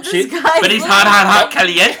it offense up. to this guy. But he's hot,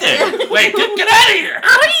 caliente. Wait, get out of here.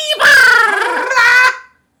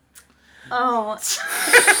 Oh.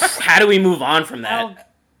 How do we move on from that?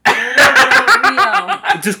 Oh.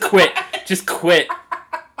 Just quit. Just quit.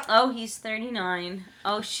 Oh, he's 39.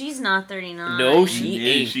 Oh, she's not 39. No, she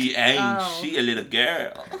ain't. She ain't. Oh. She a little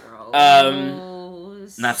girl.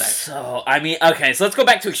 Gross. Not that. So, I mean, okay, so let's go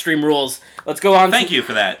back to Extreme Rules. Let's go on Thank you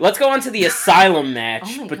for that. Let's go on to the Asylum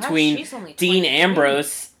match Oh my between gosh, she's only Dean 23.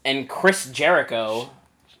 Ambrose and Chris Jericho.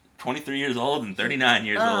 23 years old and 39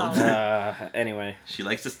 years old. Anyway. She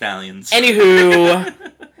likes the stallions. Anywho,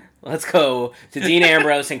 let's go to Dean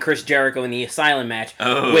Ambrose and Chris Jericho in the Asylum match,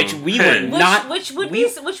 which we were not... Which we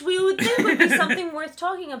would think would be something worth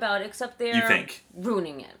talking about, except they're You think?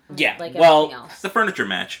 ruining it. Yeah, Like well- everything else. It's the furniture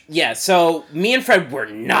match. Yeah, so me and Fred were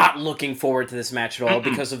not looking forward to this match at all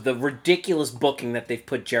because of the ridiculous booking that they've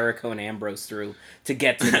put Jericho and Ambrose through to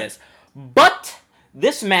get to this. But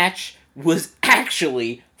this match was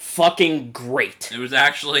actually fucking great. It was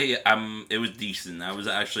actually, it was decent. I was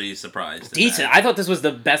actually surprised. at Decent. that. I thought this was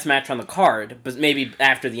the best match on the card, but maybe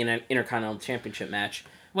after the Intercontinental Championship match.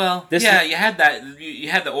 Well, This yeah, you had that. You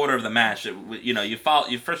had the order of the match. You know, you're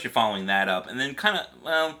following that up, and then kind of,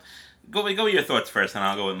 well, go with your thoughts first, and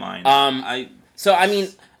I'll go with mine. I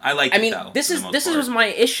liked it, though. This was my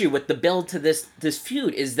issue with the build to this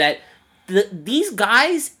feud is that these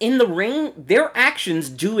guys in the ring, their actions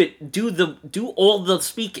do all the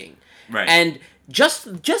speaking, right? And just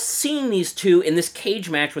seeing these two in this cage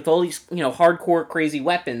match with all these hardcore crazy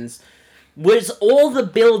weapons was all the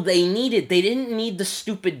build they needed. They didn't need the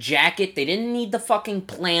stupid jacket. They didn't need the fucking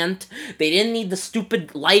plant. They didn't need the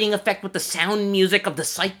stupid lighting effect with the sound music of the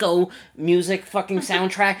Psycho music fucking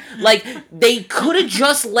soundtrack. Like, they could have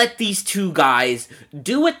just let these two guys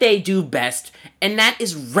do what they do best, and that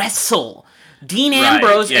is wrestle. Dean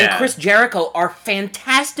Ambrose and Chris Jericho are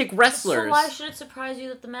fantastic wrestlers. So why should it surprise you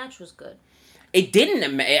that the match was good? It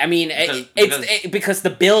didn't. I mean, because the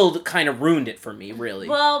build kind of ruined it for me, really.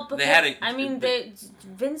 Well,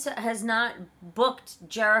 Vince has not booked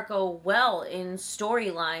Jericho well in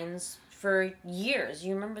storylines for years.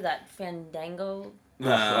 You remember that Fandango?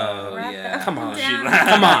 Yeah. Come on. Down.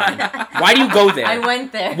 Come on. Why do you go there? I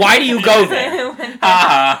went there. Why do you go there?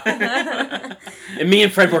 Ah. And me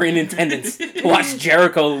and Fred were in attendance to watch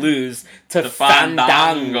Jericho lose to The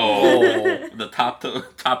Fandango. The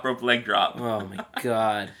top rope leg drop. Oh my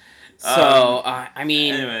god. So I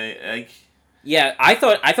mean, anyway, yeah, I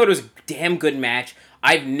thought it was a damn good match.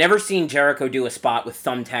 I've never seen Jericho do a spot with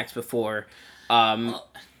thumbtacks before.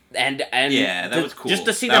 And yeah, that was cool. Just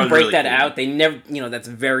to see That them was break really that cool. out, they never, that's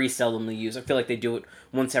very seldomly used. I feel like they do it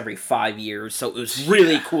once every 5 years, so it was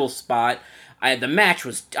really cool spot. I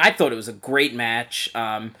thought it was a great match,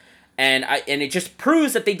 and it just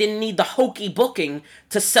proves that they didn't need the hokey booking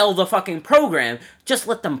to sell the fucking program. Just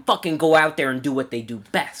let them fucking go out there and do what they do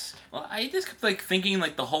best. Well, I just kept thinking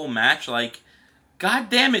the whole match, God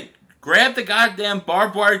damn it, grab the goddamn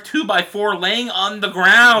barbed wire 2x4 laying on the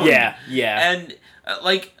ground. Yeah. And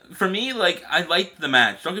for me, I liked the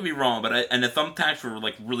match. Don't get me wrong, but and the thumbtacks were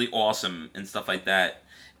really awesome and stuff like that.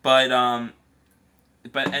 But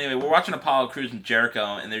anyway, we're watching Apollo Crews and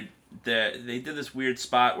Jericho, and they did this weird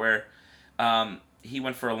spot where he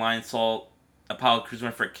went for a lion salt, Apollo Crews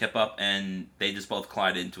went for a kip up, and they just both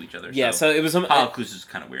collided into each other. Yeah, so it was Apollo Crews is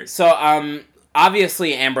kind of weird. So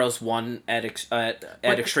obviously Ambrose won at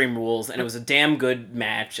Extreme Rules, and it was a damn good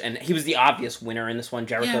match, and he was the obvious winner in this one.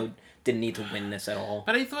 Jericho didn't need to win this at all.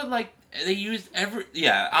 But I thought, like, they used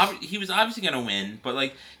he was obviously going to win, but,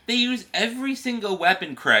 like, they used every single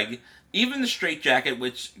weapon, Craig, even the straitjacket,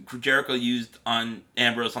 which Jericho used on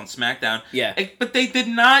Ambrose on SmackDown. Yeah. But they did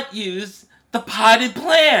not use the potted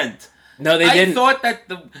plant. No, they didn't. I thought that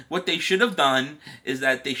what they should have done is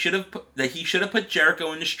that he should have put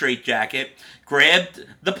Jericho in the straitjacket, grabbed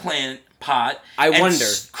the plant pot,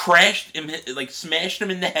 crashed him, like smashed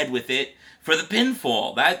him in the head with it for the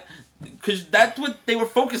pinfall. Because that's what they were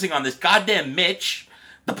focusing on. This goddamn Mitch,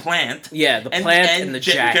 the plant. Yeah, the plant and the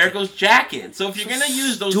jacket. Jericho's jacket. So if you're gonna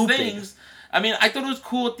use those things, I mean, I thought it was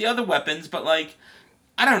cool with the other weapons, but like,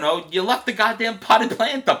 I don't know, you left the goddamn potted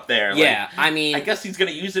plant up there. Yeah, like, I mean, I guess he's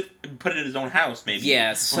gonna use it and put it in his own house, maybe.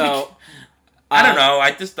 Yeah, so I don't know.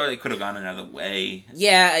 I just thought it could have gone another way.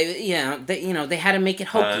 Yeah, they had to make it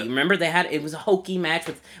hokey. Remember, it was a hokey match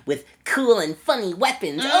with cool and funny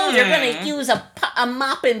weapons. Oh, they're gonna use a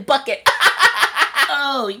mop and bucket.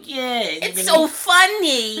 Oh yeah, it's so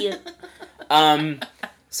funny.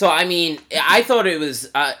 So I mean, I thought it was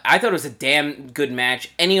a damn good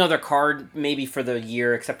match. Any other card, maybe for the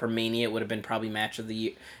year, except for Mania, it would have been probably match of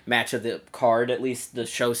the card, at least the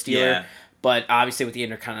show stealer. Yeah. But obviously, with the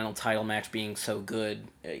Intercontinental title match being so good,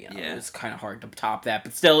 it was kind of hard to top that.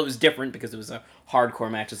 But still, it was different because it was a hardcore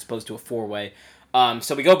match as opposed to a 4-way.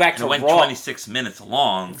 So we go back to Raw. It went 26 minutes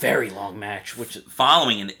long. Very long match, which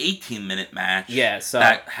following an 18-minute match. Yeah, so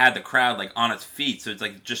that had the crowd like on its feet, so it's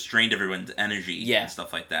like just drained everyone's energy and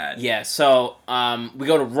stuff like that. Yeah, so we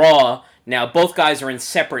go to Raw. Now both guys are in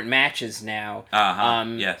separate matches now.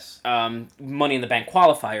 Yes. Money in the Bank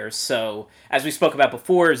qualifiers. So as we spoke about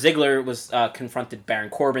before, Ziggler was confronted Baron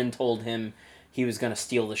Corbin, told him he was going to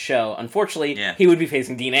steal the show. Unfortunately, he would be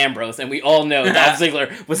facing Dean Ambrose, and we all know Dolph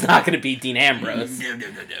Ziggler was not going to beat Dean Ambrose.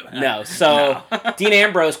 No. So Dean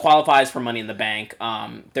Ambrose qualifies for Money in the Bank.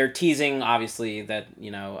 They're teasing, obviously, that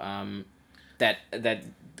that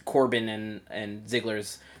Corbin and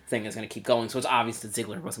Ziggler's thing is going to keep going, so it's obvious that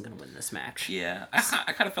Ziggler wasn't going to win this match. Yeah,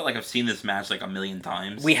 I kind of felt like I've seen this match like a million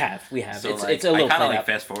times. We have. So it's a little. I kind of like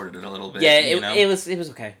fast forwarded it a little bit. Yeah, it was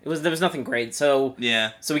okay. There was nothing great. So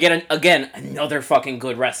yeah. So we get another fucking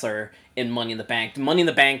good wrestler in Money in the Bank. The Money in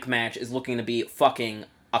the Bank match is looking to be fucking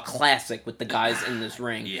a classic with the guys in this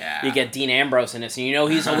ring. Yeah. You get Dean Ambrose in this, and you know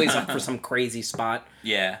he's always up for some crazy spot.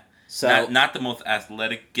 Yeah. So not the most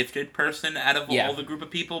athletic, gifted person out of all the group of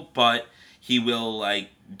people, but he will like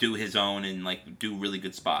do his own and like do really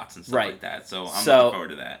good spots and stuff like that. So I'm looking forward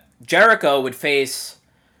to that. Jericho would face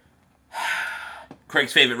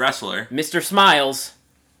Craig's favorite wrestler, Mr. Smiles,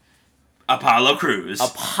 Apollo Crews.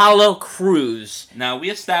 Now we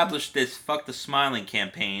established this "Fuck the Smiling"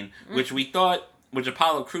 campaign, which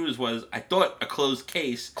Apollo Crews was, I thought, a closed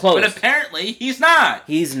case. But apparently he's not.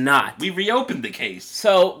 He's not. We reopened the case.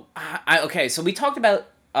 So so we talked about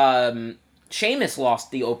Sheamus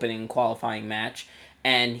lost the opening qualifying match,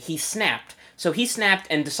 and he snapped. So he snapped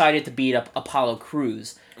and decided to beat up Apollo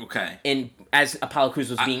Crews. Okay. And as Apollo Crews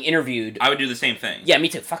was being interviewed, I would do the same thing. Yeah, me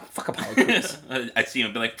too. Fuck Apollo Crews. I'd see him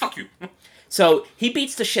and be like, fuck you. So he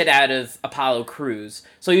beats the shit out of Apollo Crews.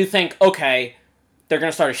 So you think, okay, they're going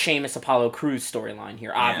to start a Sheamus Apollo Crews storyline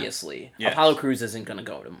here, obviously. Yes. Apollo Crews isn't going to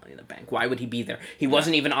go to Money in the Bank. Why would he be there? He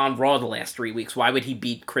wasn't even on Raw the last 3 weeks. Why would he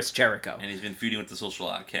beat Chris Jericho? And he's been feuding with the Social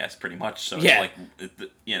Outcast pretty much, so it's like,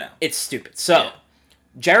 It's stupid. So,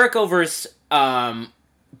 Jericho versus, Apollo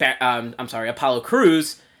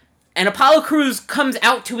Crews, and Apollo Crews comes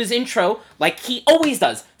out to his intro like he always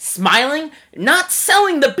does, smiling, not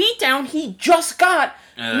selling the beatdown he just got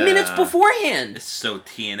minutes beforehand. It's so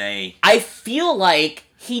TNA. I feel like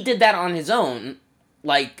he did that on his own.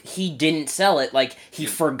 Like, he didn't sell it. Like, he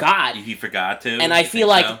forgot. He forgot to. And I feel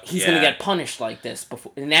like he's going to get punished like this.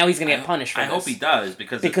 Now he's going to get punished for this. I hope he does.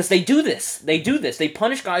 Because they do this. They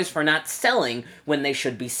punish guys for not selling when they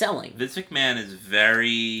should be selling. Vince McMahon is very...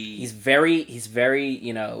 He's very, He's very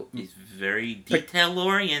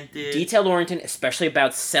detail-oriented. Detail-oriented, especially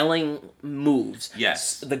about selling moves.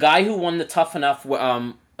 Yes. The guy who won the Tough Enough...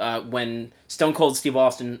 when Stone Cold Steve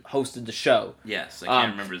Austin hosted the show. Yes, I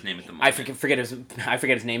can't remember his name at the moment. I forget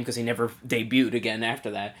his name because he never debuted again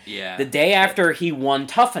after that. Yeah. The day after he won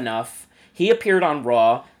Tough Enough, he appeared on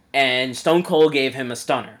Raw, and Stone Cold gave him a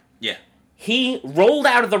stunner. Yeah. He rolled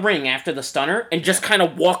out of the ring after the stunner and just kind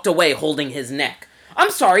of walked away holding his neck.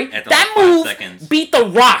 I'm sorry, that move beat The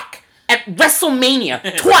Rock at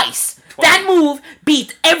WrestleMania twice. That move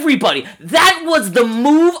beat everybody. That was the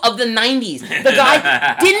move of the 90s. The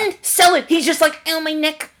guy didn't sell it. He's just like, oh, my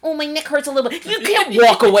neck hurts a little bit. You can't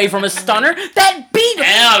walk away from a stunner. That beat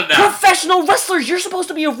professional wrestlers. You're supposed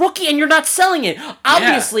to be a rookie and you're not selling it.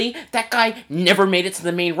 Obviously, that guy never made it to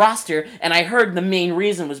the main roster, and I heard the main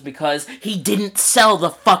reason was because he didn't sell the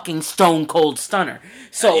fucking Stone Cold Stunner.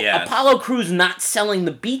 So Apollo Crews not selling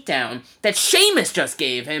the beatdown that Sheamus just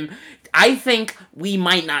gave him, I think we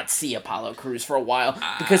might not see Apollo Crews for a while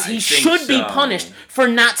because he should be punished for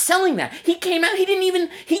not selling that. He came out, he didn't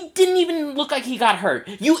even look like he got hurt.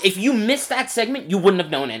 If you missed that segment, you wouldn't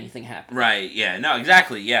have known anything happened. Right? Yeah. No.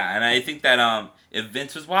 Exactly. Yeah. And I think that if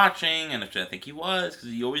Vince was watching, and I think he was, because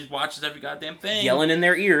he always watches every goddamn thing, yelling in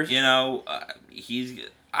their ears. You know,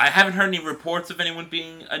 I haven't heard any reports of anyone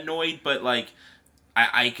being annoyed, but like.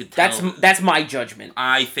 I could tell. That's my judgment.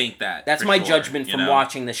 I think that. That's my judgment from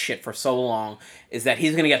watching this shit for so long, is that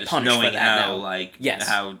he's going to get punished for that now.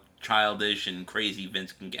 How childish and crazy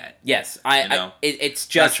Vince can get. Yes. It's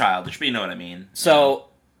just... Not childish, but you know what I mean. So,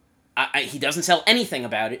 he doesn't sell anything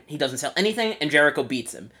about it. He doesn't sell anything, and Jericho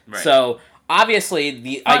beats him. Right. So, obviously,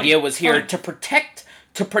 the idea was here to protect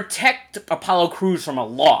Apollo Crews from a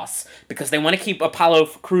loss, because they want to keep Apollo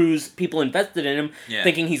Crews, people invested in him,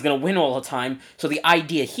 thinking he's going to win all the time. So the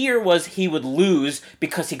idea here was he would lose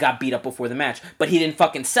because he got beat up before the match, but he didn't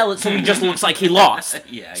fucking sell it, so he just looks like he lost.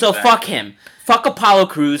 So fuck him. Fuck Apollo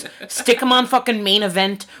Crews. Stick him on fucking Main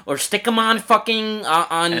Event, or stick him on fucking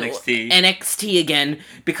on NXT again,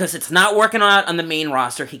 because it's not working out on the main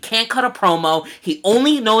roster. He can't cut a promo. He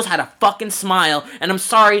only knows how to fucking smile. And I'm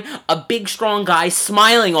sorry, a big strong guy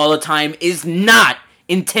smiling all the time is not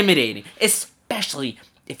intimidating, especially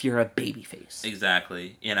if you're a babyface.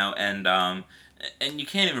 Exactly. You know, and you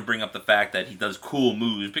can't even bring up the fact that he does cool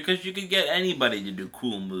moves, because you could get anybody to do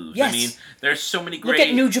cool moves. Yes. I mean, there's so many great... Look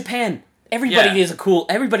at New Japan. Everybody does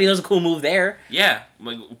a cool move there. Yeah.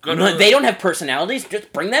 Like, they don't have personalities,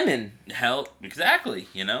 just bring them in. Hell, exactly,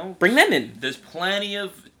 you know? Bring them in. There's plenty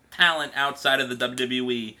of talent outside of the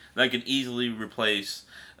WWE that can easily replace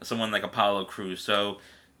someone like Apollo Crews. So,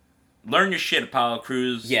 learn your shit, Apollo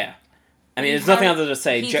Crews. Yeah. I mean, there's nothing other to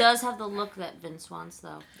say. He does have the look that Vince wants,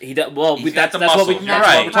 though. He does. Well, that's what we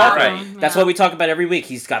talk about. That's what we talk about every week.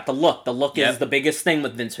 He's got the look. The look is the biggest thing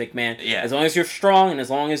with Vince McMahon. Yeah. As long as you're strong, and as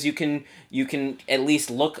long as you can at least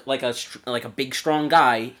look like a big strong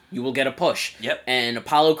guy, you will get a push. Yep. And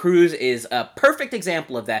Apollo Crews is a perfect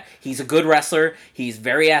example of that. He's a good wrestler. He's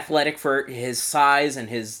very athletic for his size and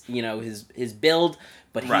his build,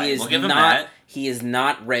 but he is not. He is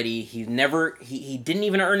not ready. He didn't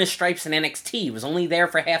even earn his stripes in NXT. He was only there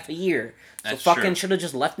for half a year. So fucking should have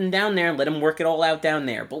just left him down there and let him work it all out down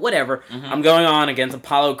there. But whatever. Mm-hmm. I'm going on against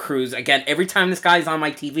Apollo Crews. Again, every time this guy's on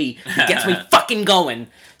my TV, he gets me fucking going.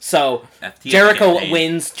 So, Jericho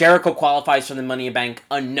wins. Jericho qualifies for the Money in the Bank.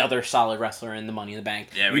 Another solid wrestler in the Money in the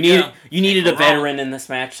Bank. You needed a veteran in this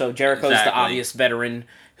match, so Jericho's the obvious veteran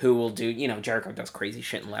who will do, Jericho does crazy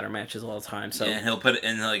shit in ladder matches all the time. So and he'll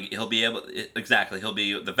be able, he'll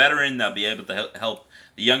be the veteran that'll be able to help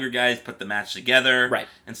the younger guys put the match together, right,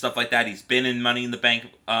 and stuff like that. He's been in Money in the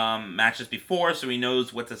Bank matches before, so he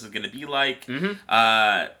knows what this is going to be like.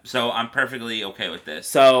 Mm-hmm. So I'm perfectly okay with this.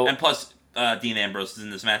 So, and plus, Dean Ambrose is in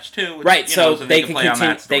this match too, which, right? So they can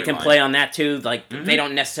continue. They can play on that too. Like they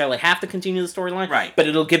don't necessarily have to continue the storyline, right? But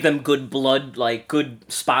it'll give them good blood, like good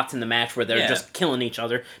spots in the match where they're just killing each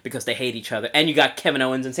other because they hate each other. And you got Kevin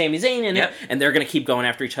Owens and Sami Zayn in it, and they're gonna keep going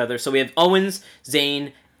after each other. So we have Owens,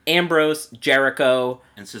 Zayn, Ambrose, Jericho,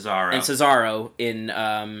 and Cesaro in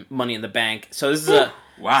Money in the Bank. So this is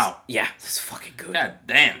wow. Yeah, this is fucking good. God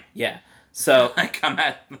damn. Yeah. So I come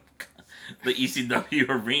at the ECW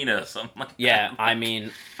arena, something like that. I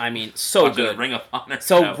mean, so good. Ring of Honor.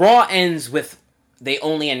 So Raw ends with they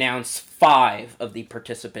only announced 5 of the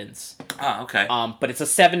participants. Oh, okay. But it's a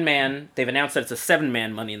 7-man. They've announced that it's a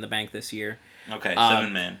 7-man Money in the Bank this year. Okay,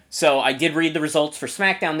 7-man. So I did read the results for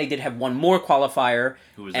SmackDown. They did have one more qualifier.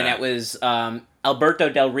 Who was and that? And that was Alberto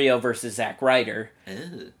Del Rio versus Zack Ryder.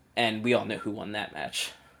 Ew. And we all know who won that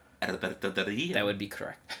match. Alberto Del Rio. That would be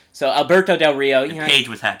correct. So Alberto Del Rio. Paige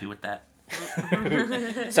was happy with that.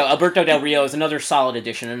 So Alberto Del Rio is another solid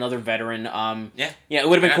addition, another veteran. It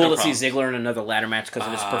would have been cool to see Ziggler in another ladder match because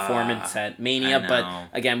of his performance at Mania. But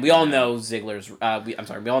again, we all know Ziggler's.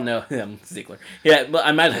 We all know him, Ziggler. Yeah, but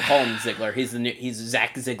I might as well call him Ziggler. He's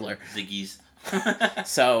Zack Ziggler. Ziggy's.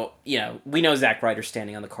 So we know Zack Ryder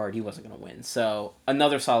standing on the card. He wasn't going to win. So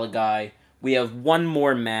another solid guy. We have one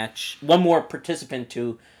more participant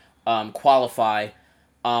to qualify.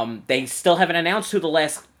 They still haven't announced who the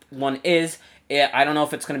last one is. I don't know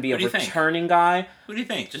if it's going to be a returning guy. Who do you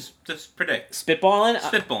think? Just predict. Spitballing.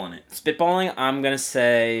 Spitballing. I'm going to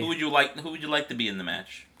say. Who would you like to be in the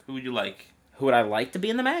match? Who would you like? Who would I like to be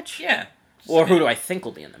in the match? Yeah. Or who do I think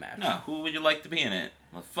will be in the match? No. Who would you like to be in it?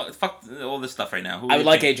 Well, fuck all this stuff right now. I would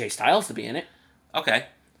like AJ Styles to be in it. Okay.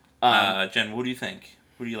 Jen, what do you think?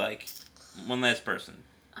 Who do you like? One last person.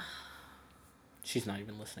 She's not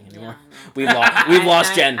even listening anymore. Yeah, we've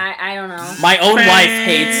lost Jen. I don't know. My own wife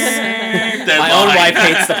hates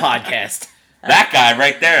the podcast. That guy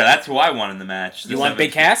right there. That's who I want in the match. You want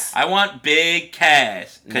Big Cass? I want Big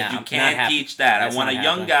Cass because you can't teach that. That's I want a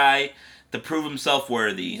young guy to prove himself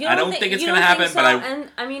worthy. I don't think it's going to happen, so? but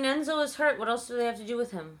I mean, Enzo is hurt. What else do they have to do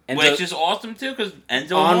with him? Which is awesome too, because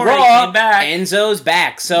Enzo on Raw came back. Enzo's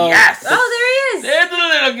back. So yes. Oh, there he is. There's the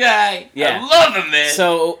little guy. Yeah. I love him, man.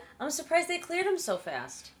 So I'm surprised they cleared him so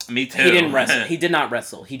fast. Me too. He didn't wrestle. He did not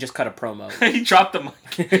wrestle. He just cut a promo. He dropped the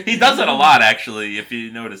mic. He does it a lot, actually. If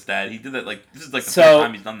you notice that, he did that this is like the first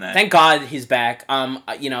time he's done that. Thank God he's back.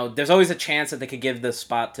 There's always a chance that they could give the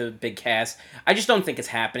spot to Big Cass. I just don't think it's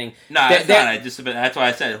happening. No, it's not. That's why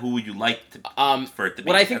I said, who would you like for it to be?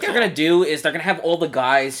 What I think they're gonna do is they're gonna have all the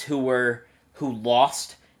guys who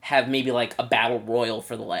lost have maybe like a battle royal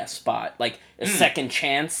for the last spot, like a second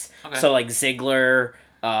chance. Okay. So like Ziggler.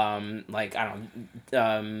 AJ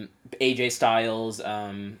Styles,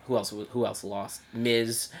 who else lost?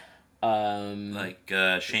 Miz,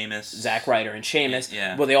 Sheamus, Zack Ryder and Sheamus.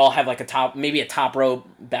 Yeah. Well, they all have like a top rope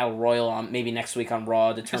battle royal on maybe next week on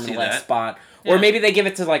Raw to determine the last spot. Yeah. Or maybe they give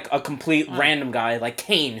it to like a complete random guy like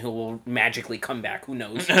Kane who will magically come back. Who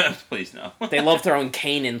knows? Please no. They love throwing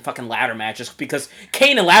Kane in fucking ladder matches because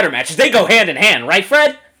Kane and ladder matches, they go hand in hand, right,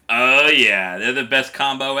 Fred? Oh, yeah. They're the best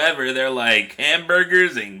combo ever. They're like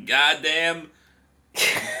hamburgers and goddamn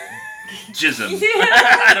jism.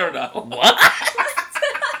 I don't know. What?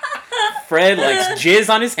 Fred likes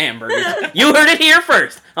jizz on his hamburgers. You heard it here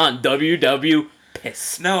first on WW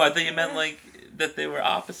Piss. No, I think you meant like that they were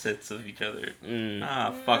opposites of each other.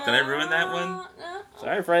 Fuck. Did I ruin that one? No.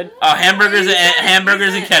 Sorry, Fred. Oh, hamburgers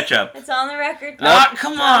and ketchup. It's on the record.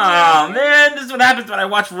 Come on, man. This is what happens when I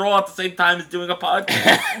watch Raw at the same time as doing a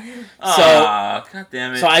podcast. God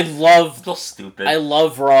damn it. So so stupid. I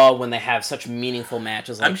love Raw when they have such meaningful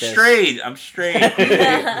matches like this. I'm straight.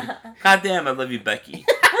 God damn, I love you, Becky.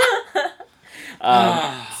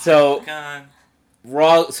 God.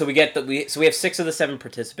 Raw. So we have 6 of the 7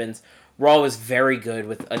 participants. Raw was very good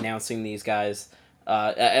with announcing these guys,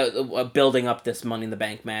 building up this Money in the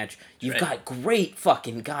Bank match. You've got great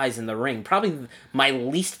fucking guys in the ring. Probably my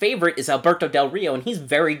least favorite is Alberto Del Rio, and he's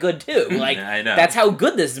very good too. Like I know. That's how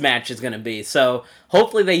good this match is going to be. So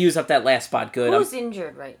hopefully they use up that last spot good. Who's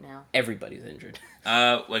injured right now? Everybody's injured.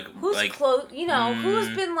 Who's close?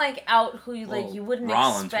 Who's been like out? Who you wouldn't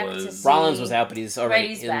expect to see? Rollins was out, but he's already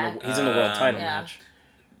he's in the world title match.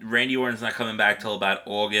 Randy Orton's not coming back till about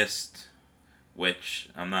August, which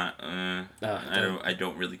I'm not. I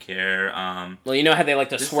don't really care. Well, you know how they like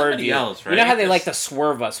to swerve you. Else, right? You know how they like to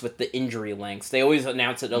swerve us with the injury lengths. They always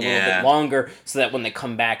announce it a little bit longer so that when they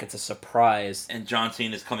come back, it's a surprise. And John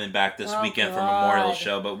Cena's coming back this weekend for Memorial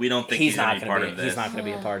Show, but we don't think he's going to be part of this. He's not going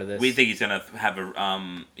to be a part of this. We think he's going to have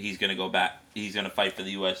he's going to go back. He's going to fight for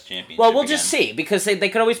the U.S. Championship. Well, we'll just see because they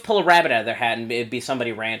could always pull a rabbit out of their hat and it'd be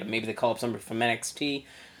somebody random. Maybe they call up somebody from NXT.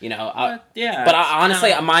 But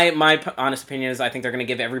honestly, my honest opinion is I think they're going to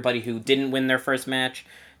give everybody who didn't win their first match,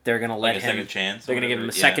 they're going to let him. Second chance. They're going to give him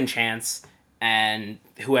a second chance, and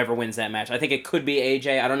whoever wins that match, I think it could be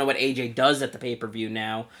AJ. I don't know what AJ does at the pay-per-view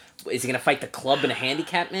now. Is he going to fight the Club in a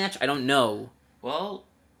handicap match? I don't know. Well,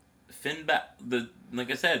 like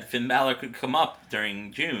I said, Finn Balor could come up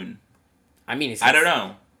during June. I mean, I don't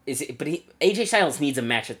know. AJ Styles needs a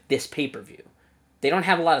match at this pay-per-view. They don't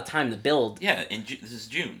have a lot of time to build. Yeah, this is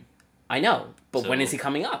June. I know, but when is he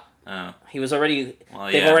coming up? Oh. He was already...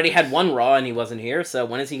 they've already had one Raw and he wasn't here, so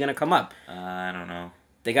when is he going to come up? I don't know.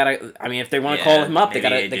 They gotta... I mean, if they want to call him up, they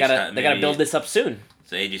gotta build this up soon.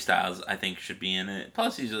 So AJ Styles, I think, should be in it.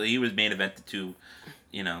 Plus, he was main evented too.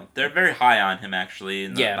 They're very high on him, actually,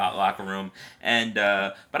 in the locker room. And,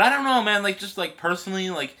 but I don't know, man, just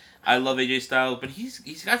personally, I love AJ Styles, but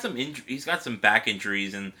he's got some back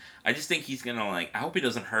injuries, and I just think he's gonna I hope he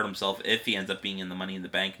doesn't hurt himself if he ends up being in the Money in the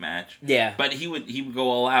Bank match. Yeah. But he would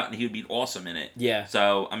go all out and he would be awesome in it. Yeah.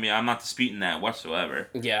 So I mean I'm not disputing that whatsoever.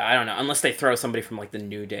 Yeah, I don't know unless they throw somebody from the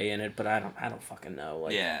New Day in it, but I don't fucking know.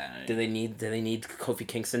 Do they need Kofi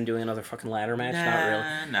Kingston doing another fucking ladder match? Not really.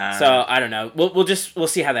 Nah. So I don't know. We'll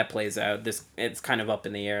see how that plays out. It's kind of up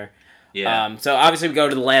in the air. Yeah. So obviously we go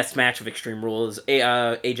to the last match of Extreme Rules.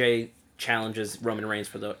 AJ challenges Roman Reigns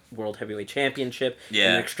for the World Heavyweight Championship in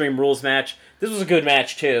Yeah. an Extreme Rules match. This was a good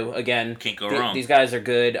match too. Again, Can't go wrong. These guys are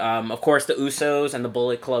good. Of course, the Usos and the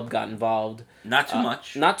Bullet Club got involved. Not too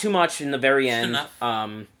much. Not too much in the very Just end. enough.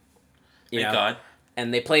 You Thank know, God.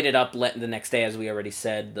 and they played it up the next day, as we already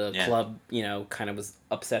said. The Yeah. club, kind of was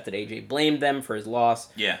upset that AJ blamed them for his loss.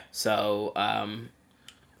 Yeah. So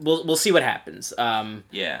we'll see what happens.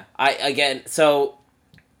 Yeah. AJ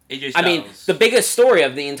Styles. I mean, the biggest story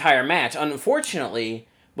of the entire match, unfortunately,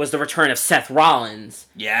 was the return of Seth Rollins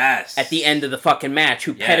Yes. at the end of the fucking match,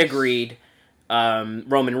 who Yes. pedigreed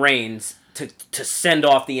Roman Reigns to send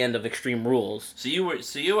off the end of Extreme Rules. So you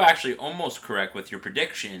were actually almost correct with your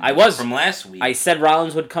prediction. I was. From last week. I said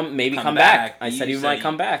Rollins would come back. I said he might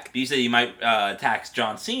come back. You said he might tax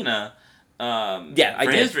John Cena. Yeah, I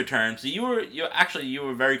for did. his return. So you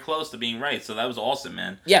were very close to being right. So that was awesome,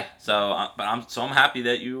 man. Yeah. So, I'm happy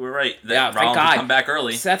that you were right. That Yeah, thank Rollins would God. come back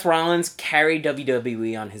early. Seth Rollins carried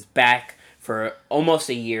WWE on his back for almost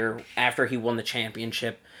a year after he won the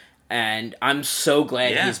championship, and I'm so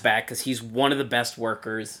glad Yeah. he's back because he's one of the best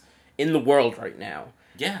workers in the world right now.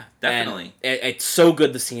 Yeah, definitely. And it's so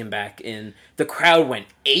good to see him back in. The crowd went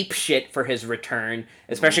ape shit for his return,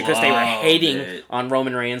 especially because they were Loved hating it. on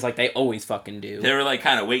Roman Reigns like they always fucking do. They were like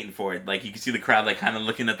kind of waiting for it. Like you could see the crowd like kind of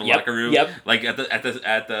looking at the Yep, locker room. yep. Like at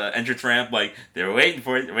the entrance ramp. Like they were waiting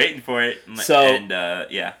for it. They're waiting for it. And,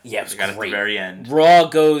 Yeah, it was they got it at great. the very end. Raw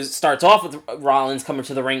starts off with Rollins coming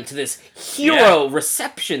to the ring to this hero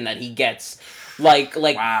reception that he gets. Like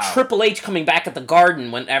Wow. Triple H coming back at the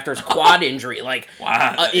Garden after his quad injury. Like,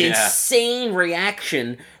 Wow, an yeah. insane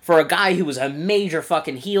reaction for a guy who was a major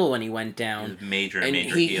fucking heel when he went down. Major And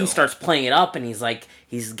heel. he starts playing it up, and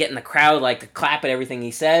he's getting the crowd to clap at everything he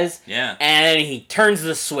says. Yeah. And he turns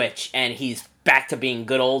the switch, and he's back to being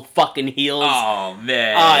good old fucking heels. Oh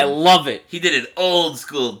man. I love it. He did it old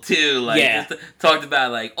school too. Like Yeah. just talked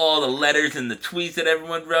about like all the letters and the tweets that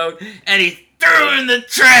everyone wrote, and he threw in the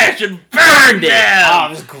trash and burned it. them. Oh, it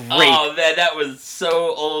was great. Oh man, that was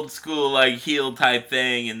so old school, like heel type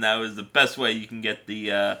thing, and that was the best way you can get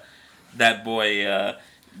the that boy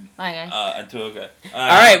Bye, guys. Antuoga.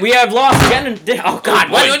 All right, we have lost Jen and oh God!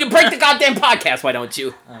 boy. Why don't you break the goddamn podcast? Why don't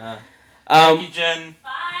you? Thank you, Jen. Bye.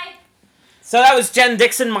 So that was Jen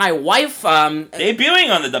Dixon, my wife.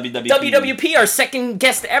 Debuting on the WWE. WWP, our second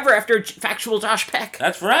guest ever after Factual Josh Peck.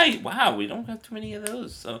 That's right. Wow, we don't have too many of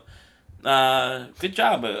those. So, good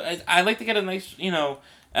job. I like to get a nice,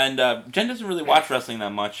 and Jen doesn't really watch wrestling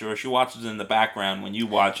that much, or she watches it in the background when you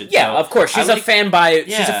watch it. Yeah, so of course. She's a fan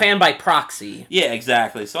by proxy. Yeah,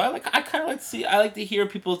 exactly. So I kind of like to see. I like to hear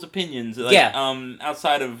people's opinions. Like,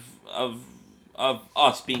 outside of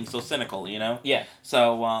us being so cynical, Yeah.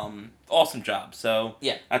 So awesome job. So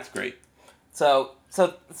Yeah. that's great. So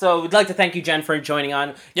we'd like to thank you, Jen, for joining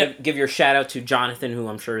on. Yep. Give your shout out to Jonathan, who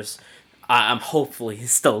I'm sure is, I'm hopefully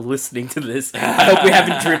he's still listening to this. I hope we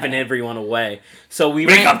haven't driven everyone away. So Wake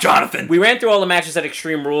up, Jonathan. We ran through all the matches at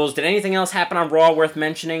Extreme Rules. Did anything else happen on Raw worth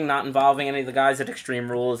mentioning, not involving any of the guys at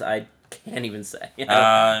Extreme Rules? I can't even say.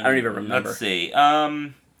 I don't even remember. Let's see.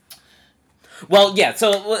 Well, yeah,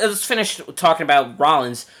 so let's finish talking about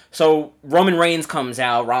Rollins. So Roman Reigns comes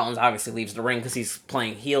out. Rollins obviously leaves the ring because he's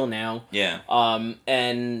playing heel now. Yeah.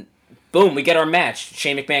 And boom, we get our match.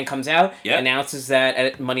 Shane McMahon comes out, Yep. announces that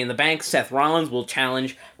at Money in the Bank, Seth Rollins will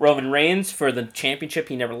challenge Roman Reigns for the championship.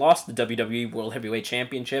 He never lost the WWE World Heavyweight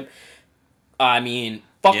Championship. I mean,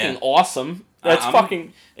 fucking awesome. That's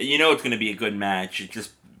fucking... You know it's going to be a good match. It's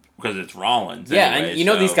just because it's Rollins. Yeah, anyway,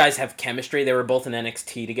 and these guys have chemistry. They were both in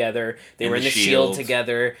NXT together. They were in the Shield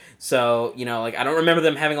together. So, I don't remember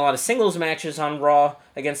them having a lot of singles matches on Raw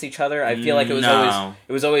against each other. I feel like it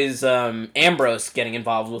was always Ambrose getting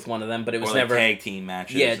involved with one of them, but it was never tag team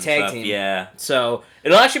matches. Yeah, and tag stuff. team. Yeah. So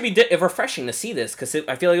it'll actually be refreshing to see this because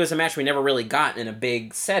I feel like it was a match we never really got in a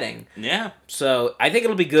big setting. Yeah. So I think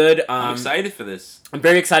it'll be good. I'm excited for this. I'm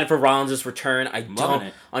very excited for Rollins' return.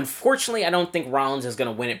 Unfortunately, I don't think Rollins is going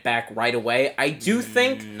to win it back right away. I do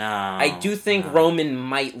think Roman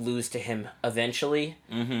might lose to him eventually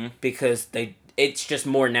because it's just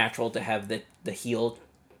more natural to have the heel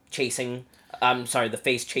chasing. The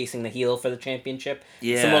face chasing the heel for the championship.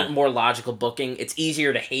 Yeah. It's a more logical booking. It's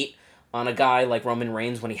easier to hate on a guy like Roman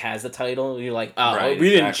Reigns when he has the title. You're like, we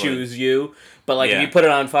didn't choose you. But if you put it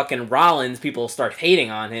on fucking Rollins, people start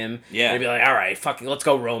hating on him. Yeah. They'd be like, all right, fucking let's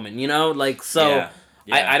go Roman, Yeah.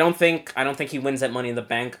 I don't think he wins that Money in the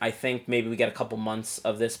Bank. I think maybe we get a couple months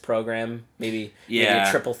of this program, maybe a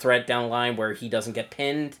triple threat down the line where he doesn't get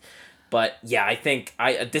pinned. But yeah, I think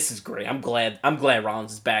this is great. I'm glad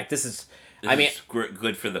Rollins is back.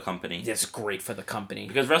 good for the company. It's great for the company.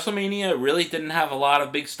 Because WrestleMania really didn't have a lot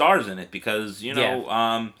of big stars in it because,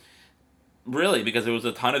 really, because there was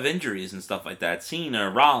a ton of injuries and stuff like that. Cena,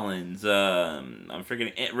 Rollins, I'm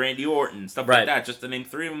forgetting Randy Orton, stuff like that, just to name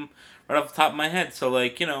 3 of them right off the top of my head. So,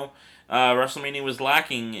 WrestleMania was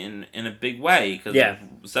lacking in a big way because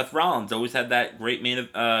Seth Rollins always had that great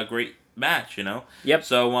great match, Yep.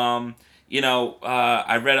 So,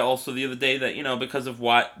 I read also the other day that, because of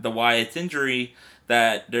the Wyatt's injury,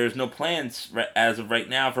 that there's no plans as of right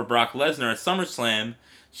now for Brock Lesnar at SummerSlam.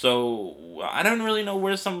 So I don't really know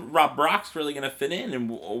where Brock's really gonna fit in, and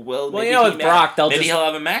with Brock, maybe he'll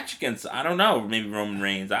have a match against, I don't know, maybe Roman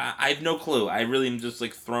Reigns. I have no clue. I really am just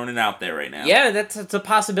throwing it out there right now. Yeah, that's a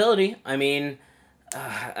possibility. I mean,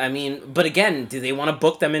 but again, do they want to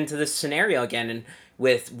book them into this scenario again and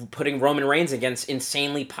with putting Roman Reigns against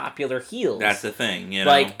insanely popular heels? That's the thing,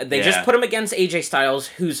 They just put him against AJ Styles,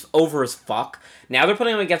 who's over as fuck. Now they're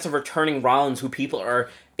putting him against a returning Rollins, who people are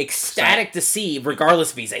ecstatic to see,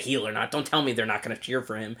 regardless if he's a heel or not. Don't tell me they're not going to cheer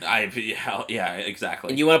for him. Yeah, exactly.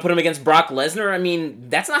 And you want to put him against Brock Lesnar? I mean,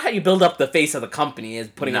 that's not how you build up the face of the company, is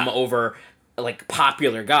putting him over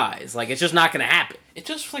popular guys. It's just not going to happen. It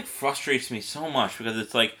just frustrates me so much because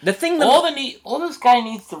it's the thing all this guy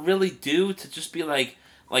needs to really do to just be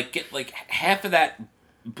get half of that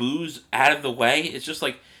booze out of the way. It's just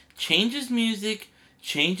change his music,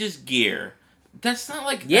 change his gear. That's not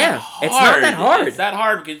that hard. It's not that hard. It's that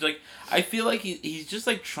hard because I feel like he's just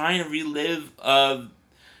trying to relive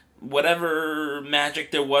whatever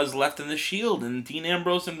magic there was left in the Shield, and Dean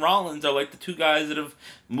Ambrose and Rollins are the 2 guys that have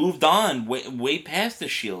moved on way past the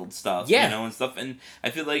Shield stuff, and stuff. And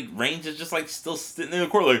I feel like Reigns is just still sitting in the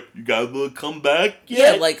corner, you guys will come back?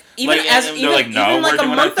 Yeah, even a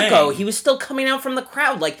month ago, he was still coming out from the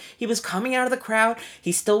crowd. He was coming out of the crowd.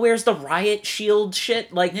 He still wears the Riot Shield shit.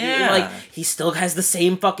 He still has the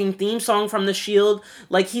same fucking theme song from the Shield.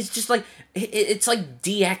 He's just it's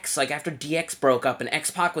DX. After DX broke up and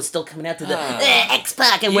X-Pac was still coming out to the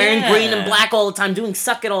X-Pac and wearing green and black all the time, doing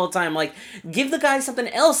Suck It all the time. Give the guy something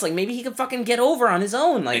else. Maybe he could fucking get over on his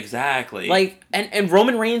own. Exactly. And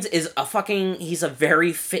Roman Reigns is he's a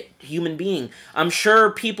very fit human being. I'm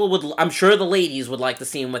sure the ladies would like to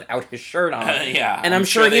see him without his shirt on. And I'm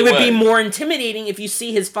sure he would be more intimidating if you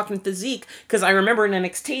see his fucking physique. Because I remember in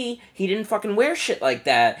NXT, he didn't fucking wear shit like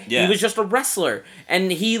that. Yeah. He was just a wrestler. And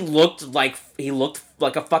he looked like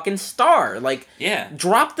a fucking star.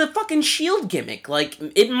 Drop the fucking Shield gimmick.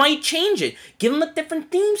 It might change it. Give him a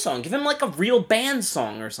different theme song. Give him a real band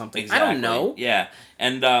song or something. Exactly. I don't know. Yeah.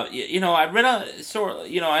 And I read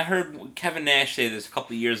I heard Kevin Nash say this a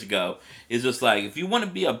couple of years ago. Is just if you want to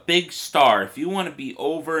be a big star, if you want to be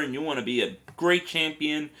over and you want to be a great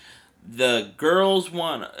champion, the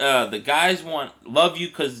guys love you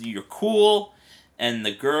because you're cool. And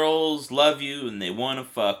the girls love you and they want to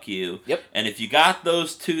fuck you. Yep. And if you got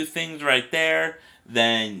those 2 things right there,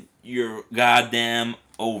 then you're goddamn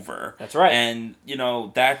over. That's right. And,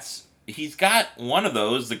 he's got one of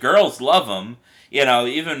those. The girls love him.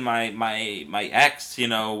 Even my ex,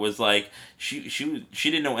 was she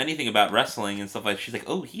didn't know anything about wrestling and stuff she's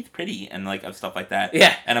oh, he's pretty and stuff like that.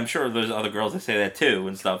 Yeah. And I'm sure there's other girls that say that too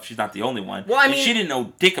and stuff. She's not the only one. Well, I mean, she didn't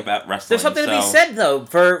know dick about wrestling. There's something to be said though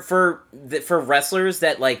for wrestlers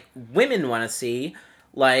that women want to see.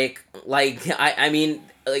 I mean,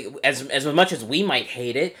 as much as we might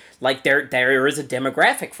hate it, there is a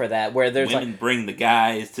demographic for that where there's women bring the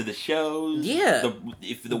guys to the shows. Yeah,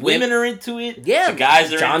 if the women are into it, yeah, the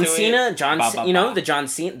guys are John into Cena, it. The John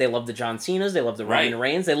Cena. They love the John Cenas. They love the Roman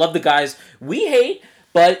Reigns. They love the guys we hate.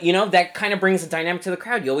 But that kind of brings a dynamic to the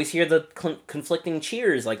crowd. You always hear the conflicting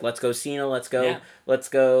cheers, let's go Cena, let's go,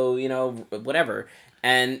 whatever,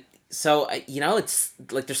 and. So, it's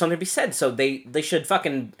there's something to be said. So they should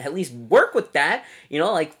fucking at least work with that.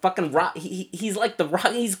 Fucking Rock. He's the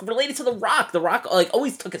Rock. He's related to the Rock. The Rock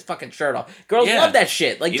always took his fucking shirt off. Girls love that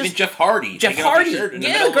shit. Even just Jeff Hardy. Jeff Hardy.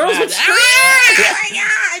 Yeah, girls would scream.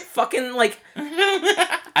 Fucking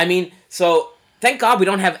I mean, so. Thank God we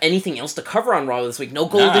don't have anything else to cover on Raw this week. No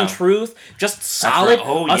Golden Truth. Just solid.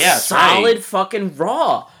 Solid fucking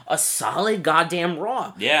Raw. A solid goddamn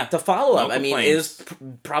Raw. Yeah. To follow up. No I mean, it was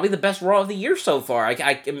probably the best Raw of the year so far.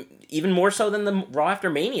 I even more so than the Raw after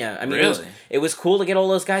Mania. I mean, really? It was cool to get all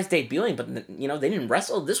those guys debuting, but they didn't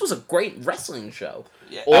wrestle. This was a great wrestling show.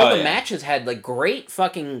 Yeah. All the matches had great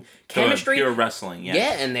fucking chemistry. Pure wrestling, yeah.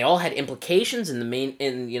 Yeah, and they all had implications in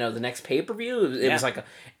the next pay-per-view. It was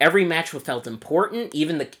every match felt important.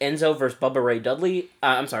 Even the Enzo versus Bubba Ray Dudley.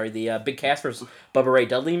 The Big Cass versus Bubba Ray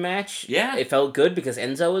Dudley match. Yeah, it felt good because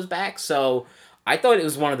Enzo was back. So I thought it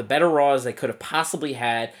was one of the better Raws they could have possibly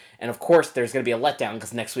had. And of course, there's going to be a letdown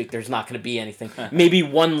because next week there's not going to be anything. Maybe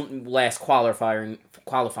one last qualifying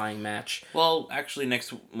match. Well, actually,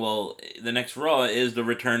 the next Raw is the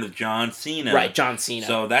return of John Cena. Right, John Cena.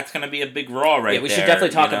 So that's going to be a big Raw right there. Yeah, we should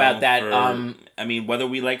definitely talk about that. I mean, whether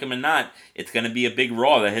we like him or not, it's going to be a big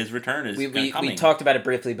Raw that his return is coming. We talked about it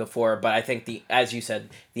briefly before, but I think as you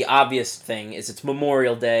said, the obvious thing is it's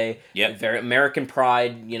Memorial Day. Yep. Very American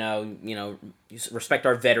pride. Respect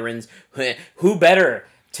our veterans. Who better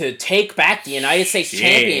to take back the United States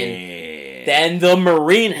champion than the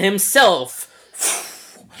Marine himself,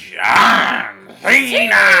 John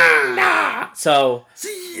Cena. So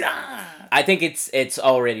I think it's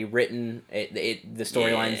already written. The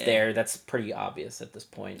storyline's there. That's pretty obvious at this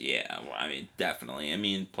point. Yeah, well, I mean, definitely. I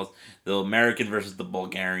mean, plus the American versus the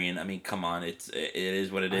Bulgarian. I mean, come on, it is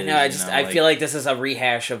what it is. I feel like this is a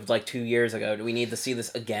rehash of like 2 years ago. Do we need to see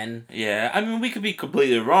this again? Yeah, I mean, we could be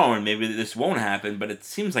completely wrong, and maybe this won't happen, but it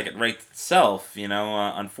seems like it writes itself.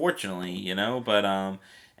 Unfortunately, but.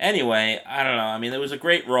 Anyway, I don't know. I mean, it was a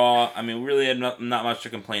great Raw. I mean, we really had not much to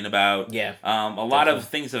complain about. Yeah. A lot of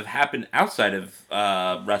things have happened outside of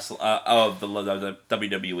of the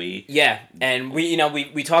WWE. Yeah, and we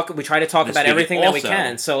try to talk about everything that we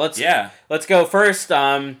can. So let's go first.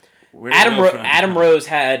 Adam Rose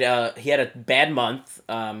had he had a bad month.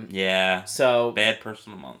 So bad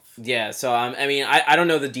personal month. Yeah. So I mean, I don't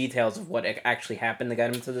know the details of what actually happened to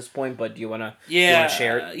get him to this point, but do you wanna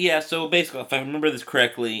share it? Yeah. So basically, if I remember this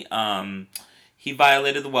correctly, he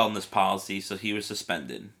violated the wellness policy, so he was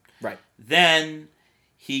suspended. Right. Then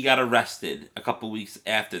he got arrested a couple weeks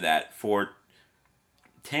after that for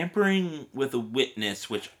tampering with a witness,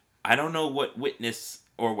 which I don't know what witness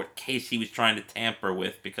or what case he was trying to tamper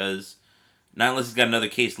with, because not unless he's got another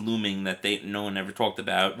case looming that no one ever talked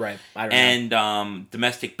about. Right. I don't know. And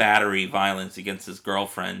domestic battery violence against his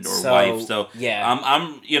girlfriend or wife. So yeah,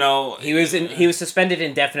 he was suspended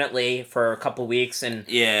indefinitely for a couple weeks, and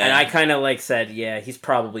I kind of said he's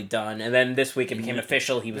probably done. And then this week it became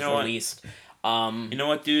official. He was released. You know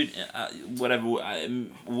what, dude?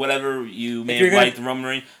 Whatever you may have liked Roman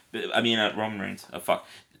Reigns. I mean, Roman Reigns.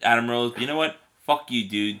 Adam Rose. You know what? Fuck you,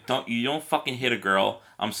 dude. You don't fucking hit a girl.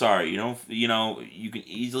 I'm sorry. You can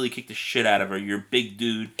easily kick the shit out of her. You're a big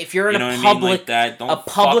dude. If you're in a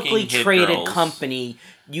publicly traded company,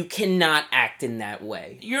 you cannot act in that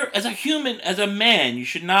way. You're as a human, as a man, you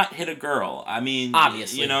should not hit a girl. I mean,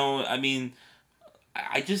 obviously.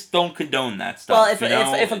 I just don't condone that stuff.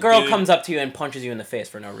 Well, if a girl comes up to you and punches you in the face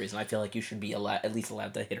for no reason, I feel like you should be at least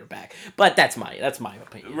allowed to hit her back. But that's my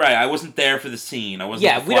opinion. Right, I wasn't there for the scene. I wasn't.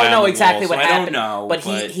 Yeah, we don't know exactly what happened. I don't know. But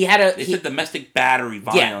he had a. They said domestic battery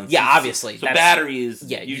violence. Yeah, obviously. So battery is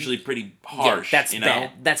usually pretty harsh. Yeah, that's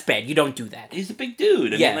bad. That's bad. You don't do that. He's a big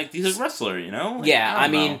dude. I mean, he's a wrestler. Let's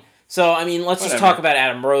just talk about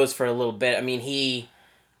Adam Rose for a little bit. I mean, he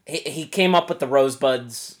came up with the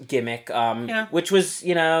Rosebuds gimmick, which was,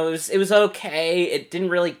 it was okay. It didn't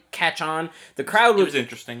really catch on. The crowd was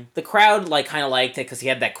interesting. The crowd kind of liked it because he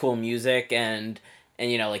had that cool music and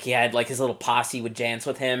he had his little posse would dance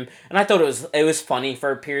with him, and I thought it was funny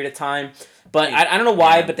for a period of time. But I don't know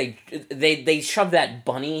why, but they shoved that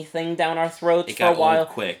bunny thing down our throats for a while. Old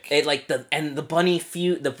quick. The bunny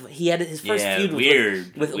feud. He had his first feud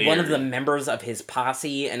with one of the members of his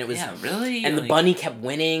posse, and it was really. And the bunny kept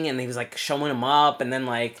winning, and he was showing him up, and then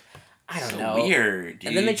I don't know, weird. Dude.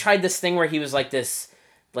 And then they tried this thing where he was this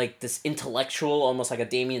intellectual, almost like a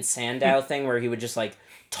Damien Sandow thing, where he would just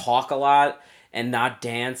talk a lot and not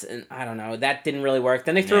dance, and I don't know, that didn't really work.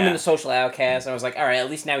 Then they threw him in the Social Outcast, and I was like, all right, at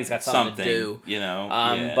least now he's got something to do.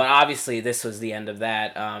 But obviously this was the end of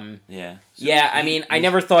that. I mean, I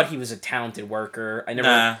never thought he was a talented worker.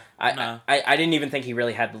 I didn't even think he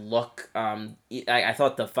really had the look. I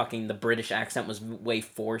thought the British accent was way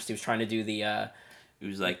forced. He was trying to do the. He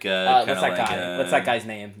was what's that guy? What's that guy's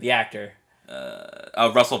name? The actor.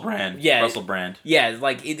 Russell Brand. Yeah. Russell Brand. Yeah,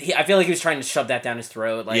 I feel like he was trying to shove that down his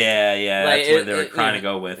throat. That's where they were trying to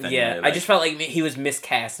go with. Anyway, yeah, I just felt like he was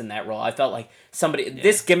miscast in that role. I felt like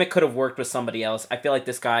this gimmick could have worked with somebody else. I feel like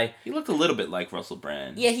this guy... He looked a little bit like Russell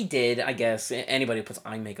Brand. Yeah, he did, I guess. Anybody who puts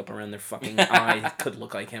eye makeup around their fucking eye could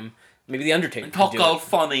look like him. Maybe The Undertaker could talk all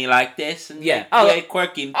funny like this. And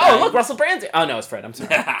quirky. Oh, look, Russell Brand. Oh, no, it's Fred. I'm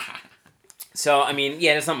sorry. So, I mean,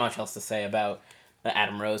 there's not much else to say about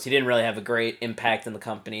Adam Rose. He didn't really have a great impact in the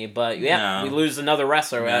company, but we lose another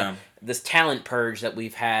wrestler. This talent purge that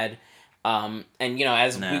we've had, and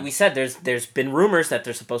as we said, there's been rumors that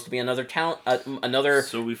there's supposed to be another talent,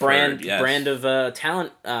 brand of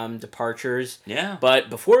talent departures. Yeah.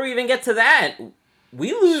 But before we even get to that,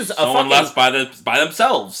 we lose someone left by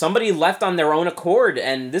themselves. Somebody left on their own accord,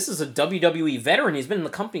 and this is a WWE veteran. He's been in the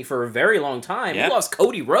company for a very long time. Yep. We lost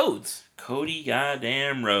Cody Rhodes. Cody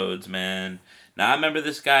goddamn Rhodes, man. Now I remember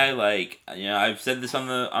this guy. Like, you know, I've said this on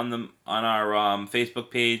our Facebook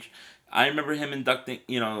page. I remember him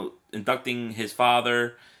inducting his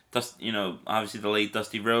father, obviously the late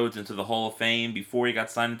Dusty Rhodes, into the Hall of Fame before he got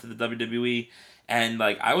signed into the WWE. And,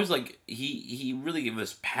 like, I was, like, he really gave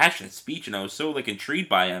this passionate speech, and I was so, like, intrigued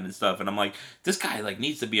by him and stuff. And I'm like, this guy, like,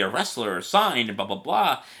 needs to be a wrestler or signed and blah, blah,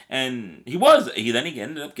 blah. And he was. He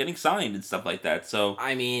ended up getting signed and stuff like that. So,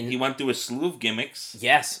 I mean, he went through a slew of gimmicks.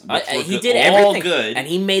 Yes. He did everything. Good. And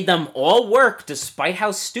he made them all work, despite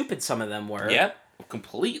how stupid some of them were. Yep,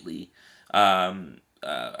 completely.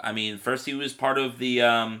 I mean, first he was part of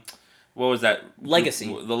the... what was that? Legacy.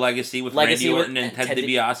 The Legacy with Randy Orton and Ted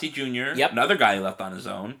DiBiase Jr. Yep. Another guy who left on his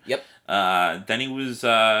own. Yep. Then he was,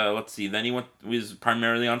 then he was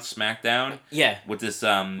primarily on SmackDown. Yeah. With this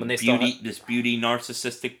beauty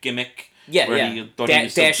narcissistic gimmick. Yeah,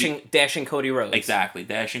 dashing Cody Rhodes. Exactly,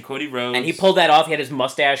 dashing Cody Rhodes. And he pulled that off. He had his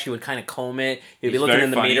mustache. He would kind of comb it. He'd be looking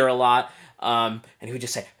in the mirror a lot. And he would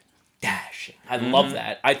just say, dashing. I love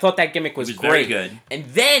that. I thought that gimmick was great. Very good. And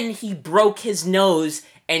then he broke his nose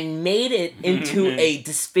and made it into a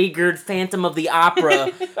disfigured Phantom of the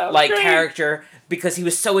Opera like character because he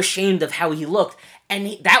was so ashamed of how he looked.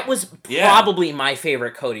 And that was probably my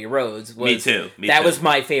favorite Cody Rhodes. Me too. That was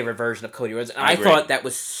my favorite version of Cody Rhodes. And I thought that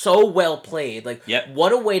was so well played. Like,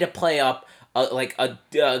 what a way to play up a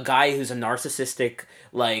guy who's a narcissistic,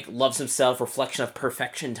 like, loves himself, reflection of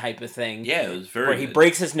perfection type of thing. Yeah, it was very where he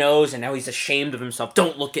breaks his nose and now he's ashamed of himself.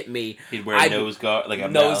 Don't look at me. He'd wear a nose guard, like a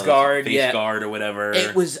nose guard, face guard or whatever.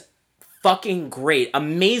 It was fucking great.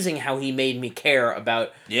 Amazing how he made me care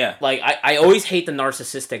about... Yeah. Like, I always hate the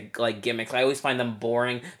narcissistic, like, gimmicks. I always find them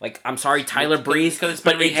boring. Like, I'm sorry, Tyler Breeze. Because it's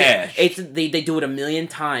been rehashed. They do it a million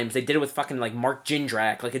times. They did it with fucking, like, Mark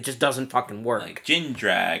Jindrak. Like, it just doesn't fucking work. Like,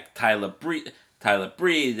 Jindrak, Tyler Breeze.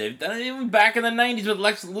 They've done it even back in the 90s with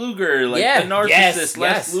Lex Luger. Like, the narcissist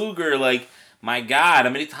Lex Luger. Like, my God,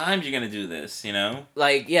 how many times are you going to do this, you know?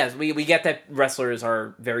 Like, yes, we get that wrestlers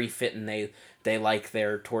are very fit and they like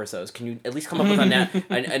their torsos. Can you at least come up with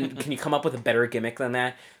and can you come up with a better gimmick than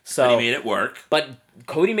that? So but he made it work. But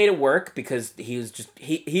Cody made it work because he was just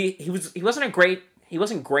he wasn't great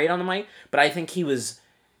on the mic, but I think he was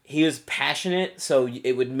passionate, so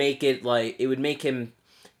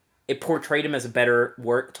it portrayed him as a better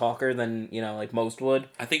work talker than, you know, like most would.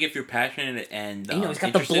 I think if you're passionate and he's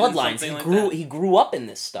got the bloodlines. He grew up in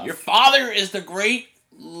this stuff. Your father is the great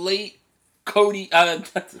late Cody,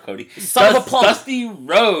 Dusty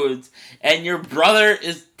Rhodes, and your brother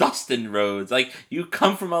is Dustin Rhodes. Like, you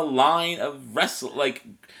come from a line of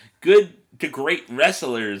good to great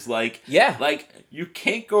wrestlers. Like, you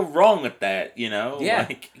can't go wrong with that, you know? Yeah.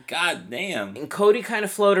 Like, god damn. And Cody kind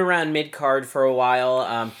of floated around mid-card for a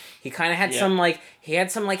while. He kind of had some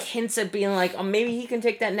hints at being like, oh, maybe he can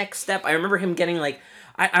take that next step. I remember him getting, like,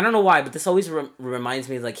 I don't know why, but this always reminds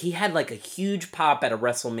me, like, he had, like, a huge pop at a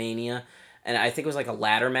WrestleMania. And I think it was like a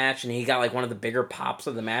ladder match, and he got like one of the bigger pops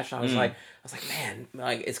of the match. And I was like, man,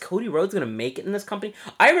 like, is Cody Rhodes gonna make it in this company?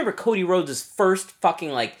 I remember Cody Rhodes' first fucking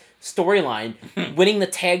like storyline, winning the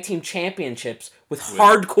tag team championships with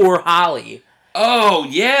Hardcore Holly. Oh,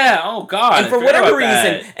 yeah. Oh, God. And for whatever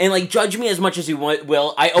reason, and, like, judge me as much as you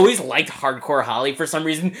will, I always liked Hardcore Holly for some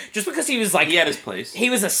reason, just because he was, like... He had his place. He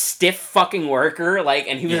was a stiff fucking worker, like,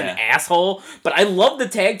 and he was an asshole, but I loved the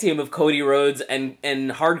tag team of Cody Rhodes and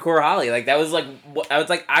Hardcore Holly. Like, that was, like...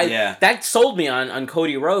 That sold me on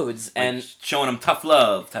Cody Rhodes, and... Like, showing him tough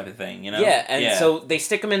love type of thing, you know? Yeah, and so they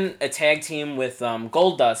stick him in a tag team with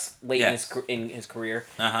Goldust late in his career,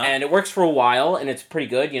 and it works for a while, and it's pretty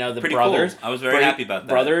good, you know, the brothers... Cool. I was very happy about that.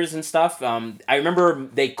 Brothers and stuff. I remember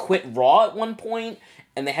they quit Raw at one point,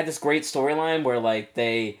 and they had this great storyline where like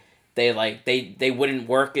they wouldn't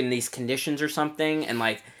work in these conditions or something, and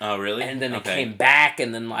like oh really? And then they came back,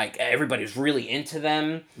 and then like everybody was really into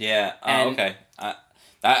them. Yeah. Oh, okay.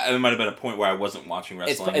 That might have been a point where I wasn't watching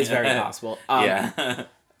wrestling. It's very possible. Yeah.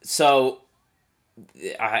 So,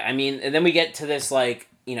 I mean, and then we get to this like,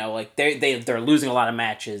 you know, like they're losing a lot of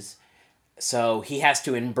matches. So he has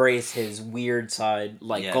to embrace his weird side,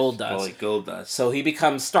 like Goldust. Like Goldust. So he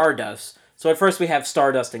becomes Stardust. So at first we have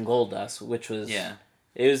Stardust and Goldust, which was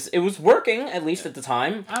it was working at least at the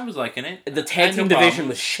time. I was liking it. The tag team division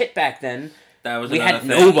was shit back then. That was we had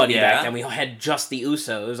nobody back then. We had just the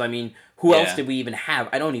Usos. I mean, who else did we even have?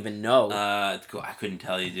 I don't even know. I couldn't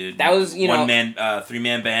tell you, dude. That was one man,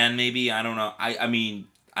 3-man band maybe. I don't know. I mean,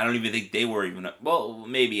 I don't even think they were even. Well,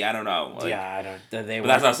 maybe I don't know. Like, yeah, I don't. They but were,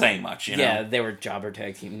 that's not saying much. You know? Yeah, they were jobber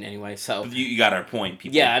tag team anyway. So you got our point,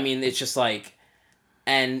 people. Yeah, I mean, it's just like,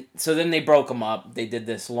 and so then they broke them up. They did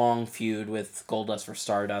this long feud with Goldust for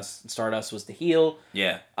Stardust. Stardust was the heel.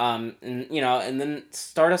 Yeah. And and then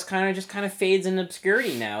Stardust kind of fades in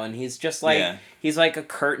obscurity now, and he's just like he's like a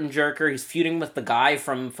curtain jerker. He's feuding with the guy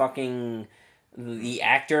from fucking. The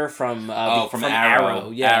actor from Arrow.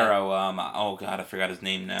 Yeah. Arrow. Oh god, I forgot his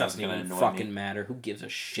name now. Doesn't even fucking matter. Who gives a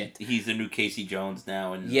shit? He's the new Casey Jones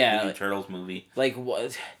now in the new Turtles movie. Like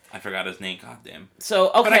what? I forgot his name. Goddamn.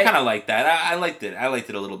 So okay, but I kind of like that. I liked it. I liked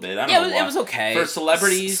it a little bit. I don't know it was okay for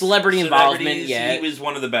celebrity involvement. Yeah, he was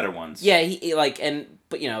one of the better ones. Yeah,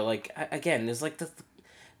 but again, there's like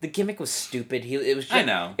the gimmick was stupid. I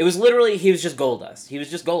know. It was literally he was just Goldust. He was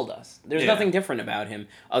just Goldust. There's nothing different about him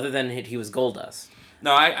other than he was Goldust.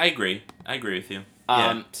 No, I agree. I agree with you.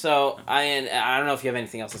 So I don't know if you have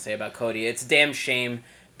anything else to say about Cody. It's a damn shame,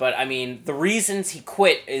 but I mean the reasons he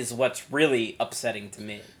quit is what's really upsetting to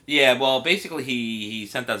me. Yeah, well, basically he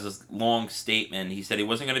sent us this long statement. He said he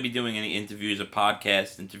wasn't going to be doing any interviews or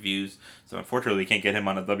podcast interviews. So unfortunately, we can't get him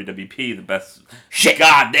on a WWP, the best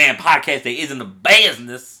goddamn podcast there is in the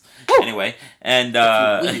business. Woo! Anyway, and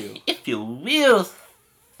if you will,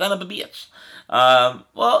 son of a bitch.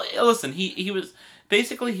 Well, listen, he was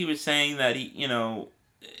saying that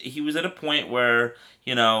he was at a point where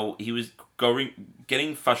he was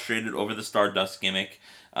getting frustrated over the Stardust gimmick.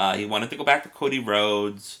 He wanted to go back to Cody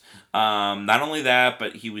Rhodes. Not only that,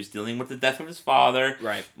 but he was dealing with the death of his father,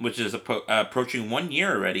 right? Which is approaching 1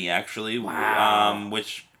 year already, actually. Wow.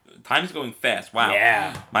 Which time's going fast. Wow.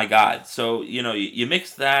 Yeah. My God. So you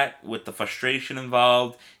mix that with the frustration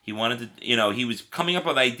involved. He wanted to, he was coming up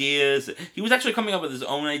with ideas. He was actually coming up with his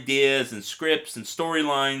own ideas and scripts and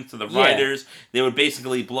storylines to the writers. They would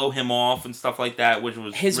basically blow him off and stuff like that, which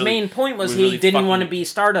was his main point was he didn't want to be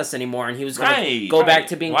Stardust anymore, and he was going to go back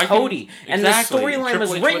to being Cody. And the storyline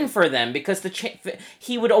was written for them because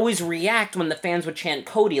he would always react when the fans would chant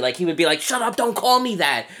Cody. Like he would be like, "Shut up! Don't call me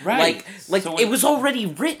that!" Right. Like it was already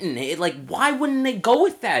written. Why wouldn't they go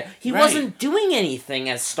with that? He wasn't doing anything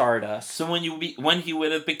as Stardust. So when he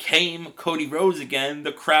would have became Cody Rhodes again,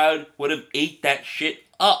 the crowd would have ate that shit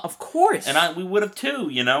up. Of course. And we would have too,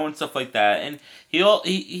 and stuff like that. And he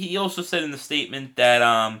also said in the statement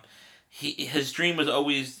that his dream was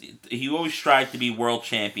he always strived to be world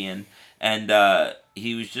champion, and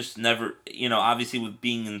he was just never, obviously with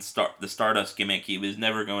being in the Stardust gimmick, he was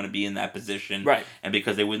never going to be in that position. Right. And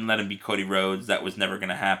because they wouldn't let him be Cody Rhodes, that was never going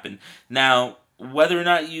to happen. Now, whether or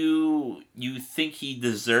not you think he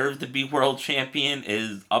deserved to be world champion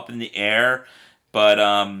is up in the air, but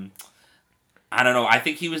I don't know. I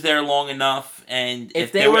think he was there long enough, and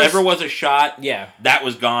if there ever was a shot, that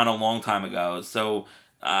was gone a long time ago. So,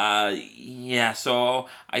 so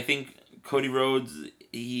I think Cody Rhodes,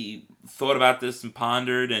 he thought about this and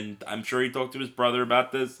pondered, and I'm sure he talked to his brother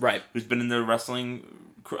about this, right? Who's been in the wrestling,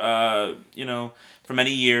 for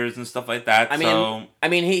many years and stuff like that. I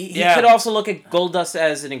mean, he could also look at Goldust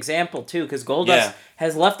as an example too, because Goldust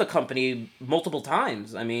has left the company multiple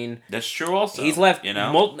times. I mean, that's true. Also, he's left.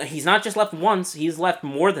 He's not just left once; he's left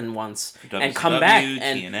more than once, and come back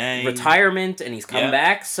and TNA. Retirement, and he's come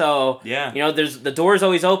back. So there's the door's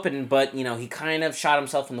always open, but he kind of shot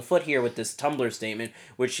himself in the foot here with this Tumblr statement,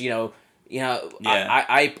 which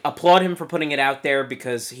I applaud him for putting it out there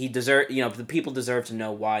because he the people deserve to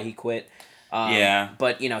know why he quit.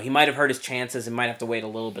 But he might have hurt his chances and might have to wait a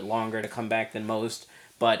little bit longer to come back than most.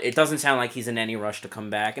 But it doesn't sound like he's in any rush to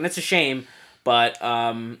come back, and it's a shame. But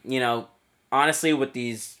honestly, with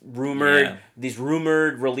these rumored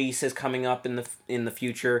releases coming up in the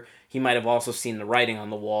future, he might have also seen the writing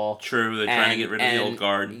on the wall. True, they're trying to get rid of the old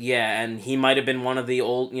guard. Yeah, and he might have been one of the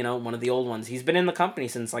old ones. He's been in the company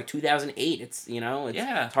since like 2008. It's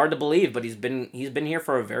hard to believe, but he's been here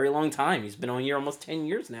for a very long time. He's been on here almost 10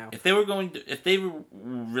 years now. If they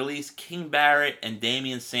release King Barrett and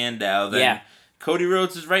Damian Sandow, then Cody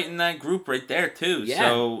Rhodes is right in that group right there too. Yeah.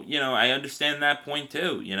 So I understand that point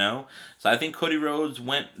too. So I think Cody Rhodes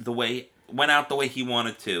went out the way he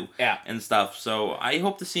wanted to. Yeah. And stuff. So I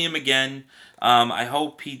hope to see him again. I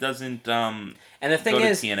hope he doesn't and the thing go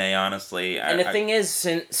is, to TNA, honestly. Thing is,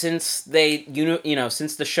 since they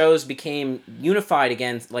since the shows became unified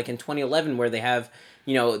again, like in 2011, where they have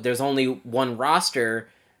there's only one roster,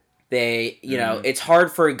 they it's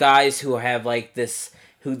hard for guys who have like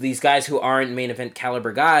these guys who aren't main event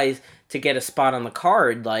caliber guys to get a spot on the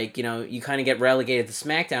card. Like you kind of get relegated to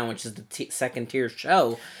SmackDown, which is the second tier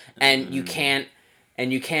show, and you can't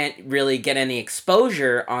really get any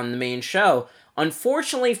exposure on the main show.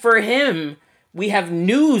 Unfortunately for him, we have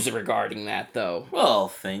news regarding that, though. Well,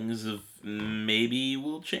 things maybe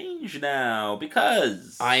will change now,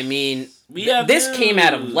 because... I mean, this came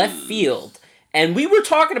out of left field. And we were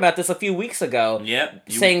talking about this a few weeks ago. Yep.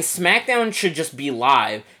 Saying SmackDown should just be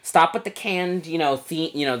live. Stop with the canned,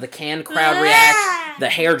 the canned crowd react, the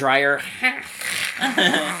hairdryer.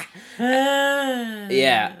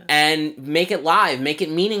 Yeah, and make it live, make it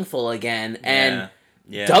meaningful again. And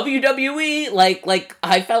WWE, like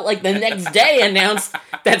I felt like the next day announced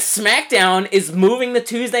that SmackDown is moving the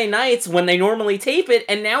Tuesday nights when they normally tape it,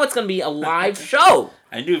 and now it's going to be a live show.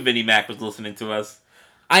 I knew Vinnie Mac was listening to us.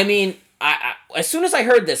 I mean, I as soon as I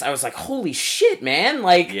heard this, I was like, holy shit, man.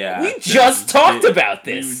 Like, we just talked about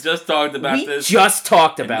this. We just talked about this. We just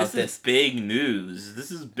talked about this. This is big news.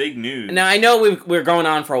 This is big news. Now, I know we're going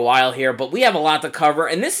on for a while here, but we have a lot to cover,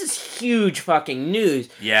 and this is huge fucking news.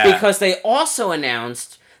 Yeah. Because they also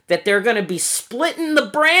announced that they're going to be splitting the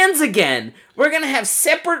brands again. We're going to have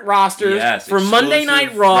separate rosters for Monday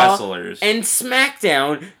Night Raw and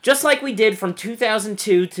SmackDown, just like we did from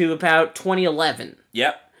 2002 to about 2011.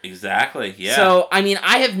 Yep. Exactly, yeah. So, I mean,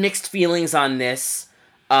 I have mixed feelings on this.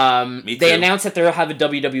 Me too. They announced that they'll have a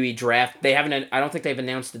WWE draft. They haven't. I don't think they've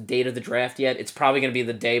announced the date of the draft yet. It's probably going to be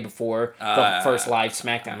the day before the first live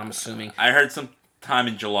SmackDown, I'm assuming. I heard some time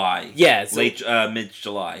in July. Yeah. So, late,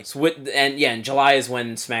 mid-July. So and July is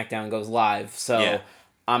when SmackDown goes live. So,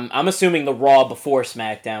 I'm assuming the Raw before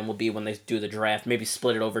SmackDown will be when they do the draft. Maybe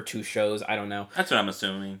split it over 2 shows. I don't know. That's what I'm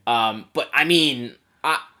assuming. But, I mean...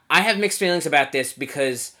 I have mixed feelings about this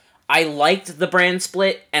because I liked the brand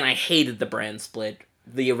split and I hated the brand split,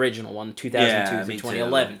 the original one, 2002 to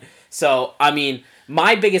 2011. Too. So, I mean,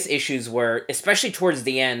 my biggest issues were, especially towards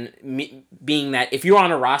the end, being that if you're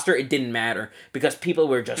on a roster, it didn't matter because people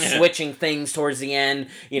were just switching things towards the end.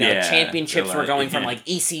 Championships were going from like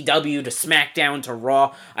ECW to SmackDown to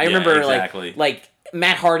Raw. I remember like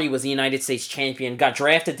Matt Hardy was the United States champion, got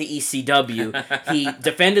drafted to ECW. He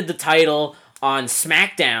defended the title on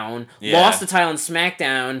SmackDown, lost the title on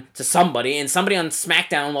SmackDown to somebody, and somebody on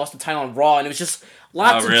SmackDown lost the title on Raw, and it was just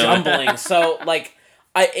lots of jumbling. So, like,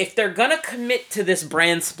 if they're gonna commit to this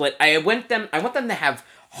brand split, I want them to have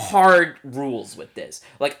hard rules with this.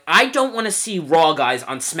 Like, I don't want to see Raw guys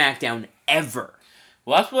on SmackDown ever.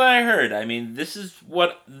 Well, that's what I heard. I mean, this is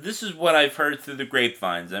what I've heard through the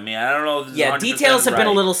grapevines. I mean, I don't know if this is 100% details have been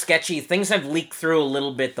a little sketchy. Things have leaked through a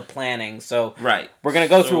little bit, the planning. So we're going to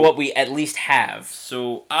go through what we at least have.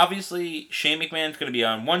 So, obviously, Shane McMahon's going to be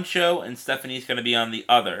on one show, and Stephanie's going to be on the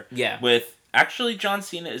other. Yeah. Actually, John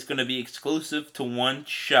Cena is going to be exclusive to one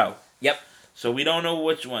show. Yep. So, we don't know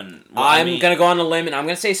which one. I'm going to go on a limb, and I'm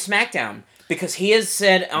going to say SmackDown. Because he has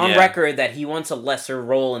said on record that he wants a lesser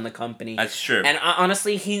role in the company. That's true. And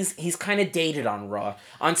honestly, he's kind of dated on Raw.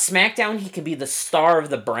 On SmackDown, he could be the star of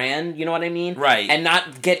the brand, you know what I mean? Right. And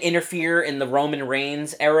not interfere in the Roman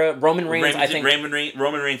Reigns era. Roman Reigns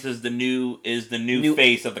is the new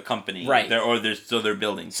face of the company. Right. They're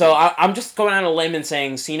building. So I'm just going on a limb and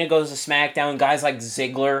saying Cena goes to SmackDown. Guys like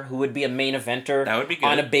Ziggler, who would be a main eventer that would be good.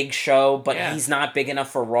 On a big show, but he's not big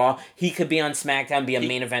enough for Raw. He could be on SmackDown, be a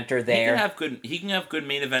main eventer there. He can have good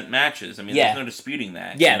main event matches. I mean, there's no disputing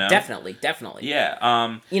that. Yeah, definitely.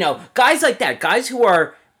 Yeah. Guys like that, guys who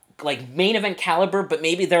are like main event caliber, but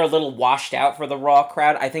maybe they're a little washed out for the Raw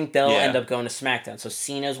crowd. I think they'll end up going to SmackDown. So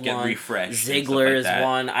Cena's one, refreshed, Ziggler is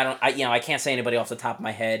one. I can't say anybody off the top of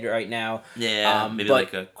my head right now. Yeah, maybe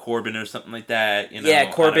like a Corbin or something like that.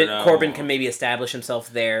 Corbin can maybe establish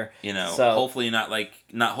himself there. So hopefully not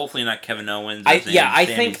Kevin Owens. I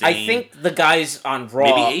think the guys on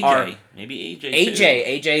Raw maybe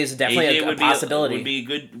AJ. AJ is definitely a possibility. Would be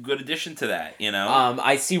a good addition to that.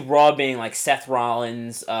 I see Raw being like Seth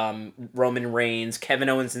Rollins, Roman Reigns, Kevin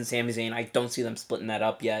Owens, and Sami Zayn. I don't see them splitting that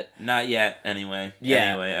up yet. Not yet, anyway. Yeah.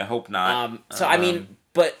 Anyway, I hope not. I mean,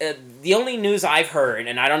 but the only news I've heard,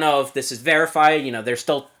 and I don't know if this is verified. They're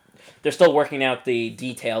still working out the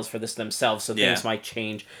details for this themselves, so things might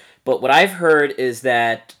change. But what I've heard is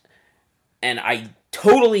that, and I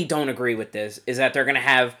totally don't agree with this, is that they're going to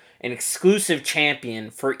have an exclusive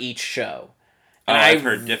champion for each show. And I've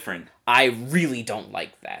heard different. I really don't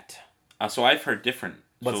like that. So I've heard different.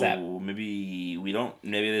 What's that? Maybe we don't.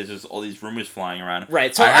 Maybe there's just all these rumors flying around.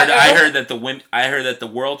 Right. So I heard that the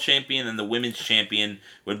world champion and the women's champion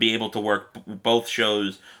would be able to work both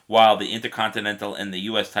shows, while the Intercontinental and the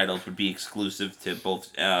U.S. titles would be exclusive to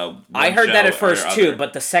both. I heard that at first too,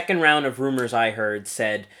 but the second round of rumors I heard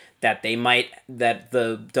said that the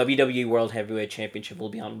WWE World Heavyweight Championship will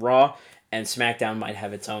be on Raw, and SmackDown might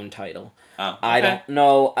have its own title. Oh, okay. I don't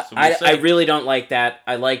know. So we'll I really don't like that.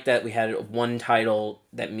 I like that we had one title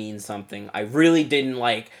that means something. I really didn't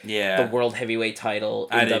like the World Heavyweight title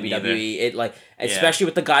in WWE. It like, especially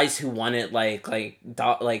with the guys who won it, like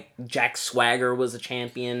Jack Swagger was a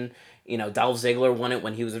champion. You know, Dolph Ziggler won it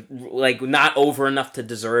when he was like not over enough to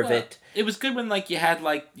deserve it. It was good when like you had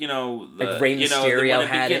like Rey Mysterio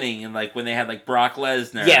had beginning, and like when they had like Brock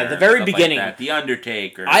Lesnar. Yeah, the very beginning, like the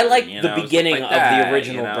Undertaker. I like the beginning of the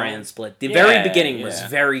original brand split. The very beginning was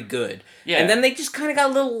very good. Yeah. And then they just kind of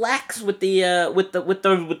got a little lax with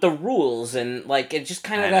the rules, and like it just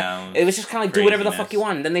kind of it was just kind of like do whatever the fuck you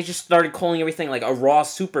want. And then they just started calling everything like a Raw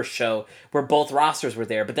Super Show where both rosters were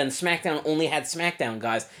there, but then SmackDown only had SmackDown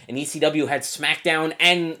guys, and ECW had SmackDown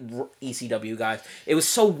and ECW guys. It was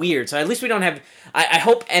so weird. So at least we don't have. I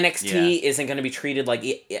hope NXT isn't going to be treated like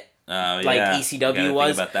ECW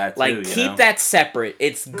was. That too, like keep that separate.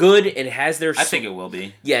 It's good. It has their. I think it will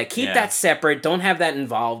be. Yeah, keep that separate. Don't have that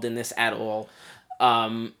involved in this at all.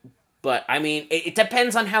 But I mean, it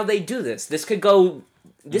depends on how they do this. This could go.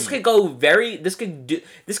 This could go very. This could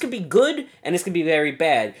be good, and this could be very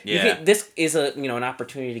bad. Yeah. This is an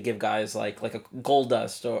opportunity to give guys like a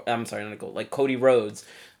Goldust, or I'm sorry, not a Gold, like Cody Rhodes,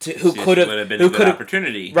 who could have been a good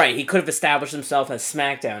opportunity. Right, he could have established himself as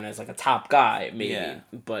SmackDown as like a top guy, maybe. Yeah.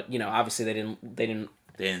 But obviously they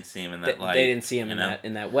didn't see him in that light. They didn't see him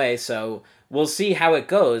in that way. So we'll see how it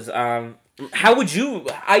goes. How would you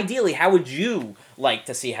like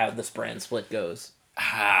to see how this brand split goes?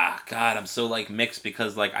 God, I'm so like mixed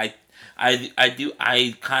because like I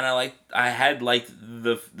kind of like I had like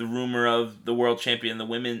the rumor of the world champion, the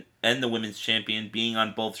women's champion being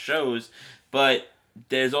on both shows, but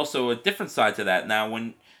there's also a different side to that. Now,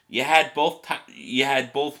 when you had both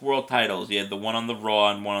world titles, you had the one on the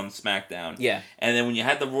Raw and one on SmackDown. Yeah. And then when you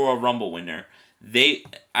had the Royal Rumble winner,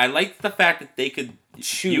 I liked the fact that they could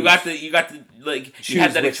choose. You got to like choose, you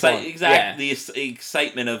had that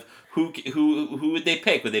excitement of who would they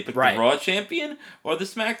pick? Would they pick the Raw champion or the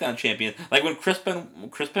SmackDown champion? Like when Chris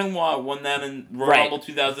Benoit won that in Royal Rumble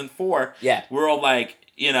 2004. Yeah. We're all like,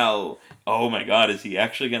 oh my God, is he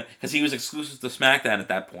actually going to... Because he was exclusive to SmackDown at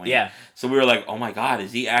that point. Yeah. So we were like, oh my God,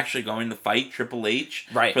 is he actually going to fight Triple H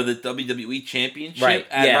for the WWE Championship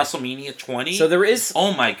at WrestleMania 20? So there is...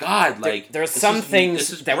 Oh my God, like... There's some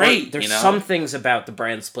things about the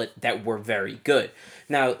brand split that were very good.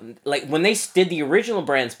 Now, like, when they did the original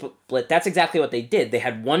brand split, that's exactly what they did. They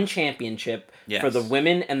had one championship for the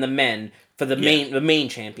women and the men for the main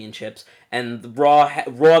championships, and the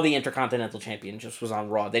Raw the Intercontinental Championships was on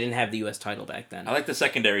Raw. They didn't have the U.S. title back then. I like the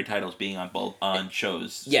secondary titles being on both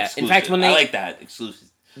shows. Yeah, exclusive. In fact, when they... I like that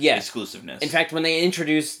exclusiveness. In fact, when they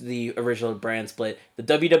introduced the original brand split, the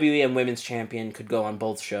WWE and Women's Champion could go on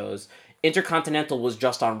both shows. Intercontinental was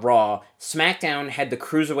just on Raw. SmackDown had the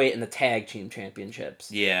Cruiserweight and the Tag Team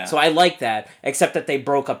Championships. Yeah. So I like that, except that they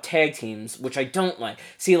broke up tag teams, which I don't like.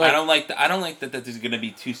 See, like I don't like that there's going to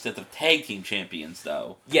be two sets of tag team champions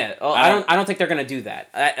though. Yeah, I don't think they're going to do that.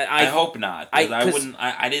 I hope not.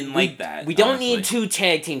 I didn't like that. We don't need two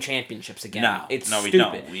tag team championships again. No, it's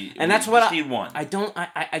stupid. We don't. Need one. I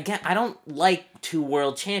don't like two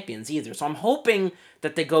world champions either. So I'm hoping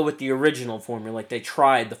that they go with the original formula like they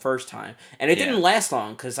tried the first time. And it didn't last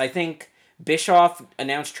long, because I think Bischoff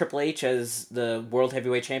announced Triple H as the World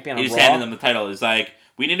Heavyweight Champion on Raw. He just handed them the title. It's like,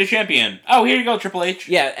 we need a champion. Oh, here you go, Triple H.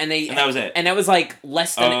 Yeah, and that was it. And that was like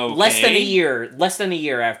less than a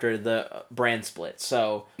year after the brand split.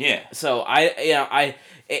 So So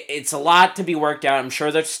it's a lot to be worked out. I'm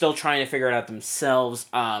sure they're still trying to figure it out themselves.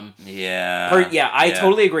 I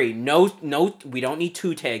totally agree. No, we don't need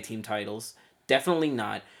two tag team titles. Definitely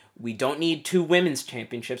not. We don't need two women's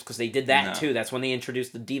championships, because they did that too. That's when they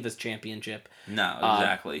introduced the Divas Championship. No,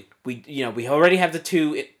 exactly. We already have the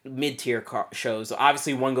two mid-tier shows.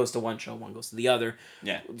 Obviously, one goes to one show, one goes to the other.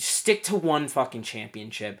 Yeah. Stick to one fucking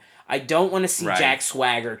championship. I don't want to see Jack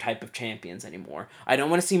Swagger type of champions anymore. I don't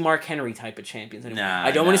want to see Mark Henry type of champions anymore.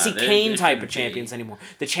 I don't want to see Kane type of champions anymore.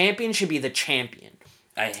 The champion should be the champion.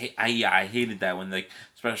 I hated that when, like,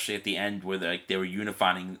 especially at the end where they were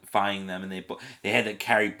unifying them, and they had to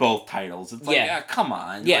carry both titles. It's like, come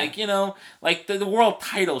on, like, like the world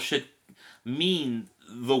title should mean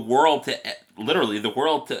the world to literally the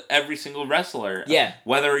world to every single wrestler. Yeah.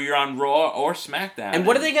 Whether you're on Raw or SmackDown. And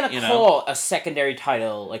what are they going to call a secondary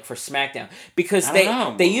title, like, for SmackDown? Because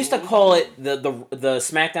they used to call it, the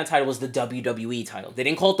SmackDown title was the WWE title. They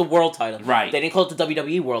didn't call it the World title. Right. They didn't call it the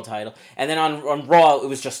WWE World title. And then on Raw, it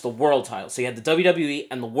was just the World title. So you had the WWE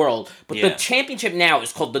and the World. But the championship now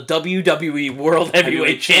is called the WWE World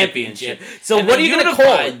Heavyweight Championship. So what are you going to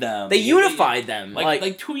call it? They unified them.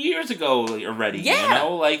 Like 2 years ago already. Yeah. You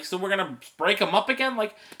know? Like, so we're going to break them up again?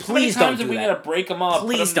 Like, please how many times don't do are we that. going to break them up,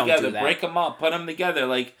 Please put them don't together, do that. break them up, put them together?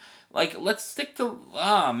 Like, let's stick to...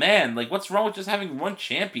 man. Like, what's wrong with just having one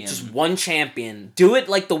champion? Just one champion. Do it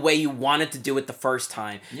like the way you wanted to do it the first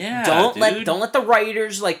time. Yeah, Don't let the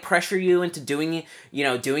writers, like, pressure you into doing it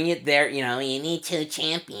there. You know, you need 2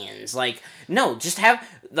 champions. Like, no, just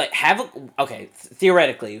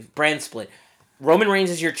theoretically, brand split. Roman Reigns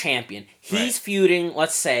is your champion. He's feuding,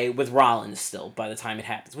 let's say, with Rollins still by the time it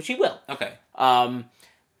happens, which he will. Okay.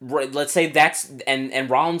 Let's say and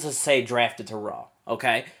Rollins is, say, drafted to Raw.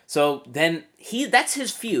 Okay, so then that's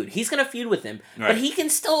his feud. He's gonna feud with him, but he can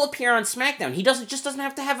still appear on SmackDown. He doesn't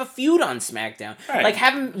have to have a feud on SmackDown. Right. Like,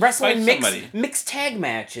 have him wrestling mixed tag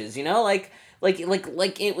matches. You know, like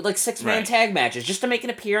 6-man tag matches, just to make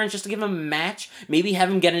an appearance, just to give him a match. Maybe have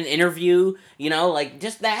him get an interview. You know, like,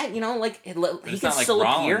 just that. You know, like, he can still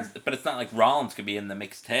appear. But it's not like Rollins could be in the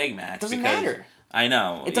mixed tag match. Doesn't matter. I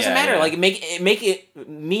know. It doesn't matter. Yeah. Like, make it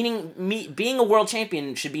being a world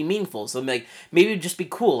champion should be meaningful. So, like, maybe it'd just be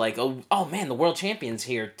cool. Like, oh man, the world champion's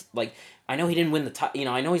here. Like, I know he didn't win the title. You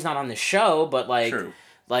know, I know he's not on the show, but like, true.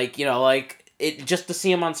 Like, you know, like, it just to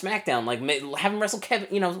see him on SmackDown. Like, have him wrestle Kevin.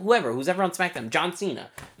 You know, who's ever on SmackDown, John Cena.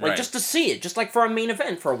 Like, just to see it, just like for a main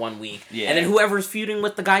event for 1 week. Yeah. And then whoever's feuding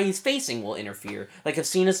with the guy he's facing will interfere. Like, if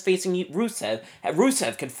Cena's facing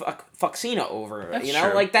Rusev could fuck Cena over. That's you know,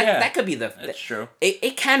 true. Like that. Yeah. That could be the. That's true.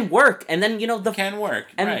 It can work, and then it can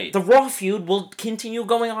work, and right? The Raw feud will continue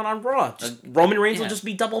going on Raw. Roman Reigns will just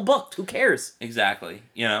be double booked. Who cares? Exactly.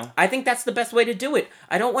 You know. I think that's the best way to do it.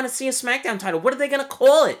 I don't want to see a SmackDown title. What are they gonna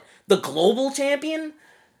call it? The Global Champion?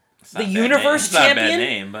 The Universe Champion? It's not a bad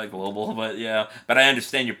name, but global. But yeah, but I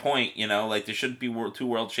understand your point. You know, like, there shouldn't be 2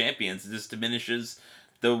 world champions. This diminishes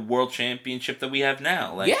the world championship that we have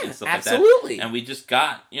now. Like, yeah, and stuff absolutely. Like that. And we just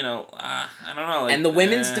got, I don't know. Like, and the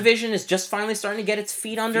women's division is just finally starting to get its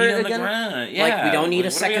feet under it again. Yeah, like, we don't need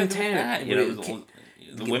a second 10. You know,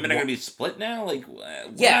 the women are going to be split now? Like,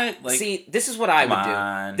 what? Yeah, like, see, this is what I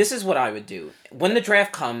would do. This is what I would do. When the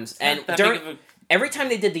draft comes, and every time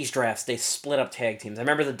they did these drafts, they split up tag teams. I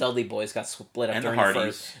remember the Dudley Boys got split up during the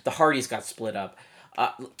first. The Hardys got split up.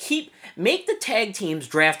 Make the tag teams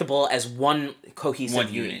draftable as one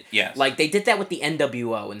cohesive unit. Yes. Like, they did that with the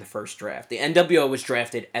NWO in the first draft. The NWO was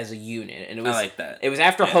drafted as a unit, and it was I like that. It was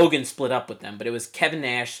after Hogan split up with them, but it was Kevin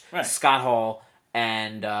Nash, Scott Hall,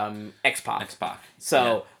 and X-Pac.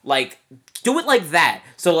 So, like, do it like that.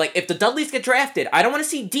 So, like, if the Dudleys get drafted, I don't want to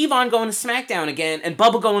see Devon going to SmackDown again and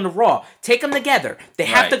Bubba going to Raw. Take them together. They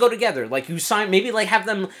have to go together. Like, you maybe, like, have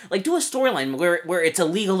them, like, do a storyline where it's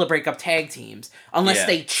illegal to break up tag teams unless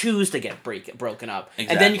they choose to get broken up. Exactly.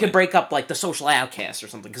 And then you can break up, like, the Social Outcasts or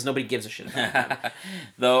something, because nobody gives a shit about them.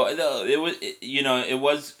 Though, it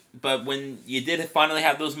was, but when you did finally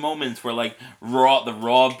have those moments where, like, the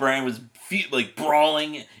Raw brand was like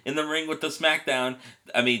brawling in the ring with the SmackDown.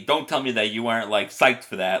 I mean, don't tell me that you weren't like psyched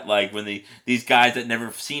for that. Like, when these guys that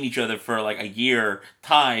never seen each other for like a year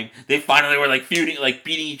time, they finally were like feuding, like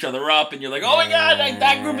beating each other up, and you're like, oh my god, like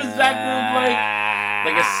that group is that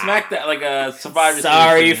group, like a SmackDown, like a Survivor.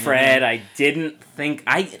 Sorry, Fred, I didn't think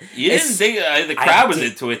You didn't think the crowd was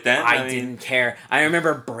into it then. I didn't care. I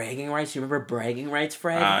remember Bragging Rights. You remember Bragging Rights,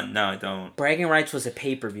 Fred? No, I don't. Bragging Rights was a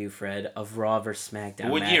pay-per-view, Fred, of Raw vs. SmackDown.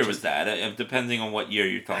 What year was that? Depending on what year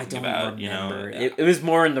you're talking about, remember. It was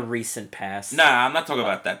more in the recent past. Nah, I'm not talking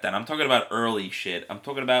about that then. I'm talking about early shit. I'm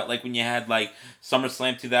talking about like when you had like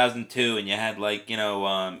SummerSlam 2002 and you had like,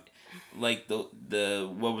 like the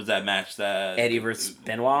what was that match? Eddie versus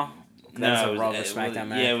Benoit? That was a Raw vs. SmackDown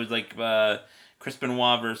match. Yeah, it was like Chris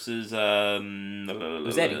Benoit versus it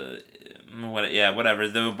was Eddie. Whatever.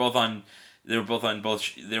 They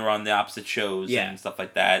were on the opposite shows and stuff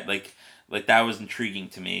like that. Like that was intriguing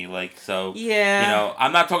to me. Like, so,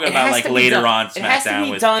 I'm not talking about like later on SmackDown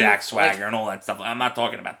with Jack Swagger and all that stuff. I'm not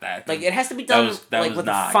talking about that. Like, it has to be done with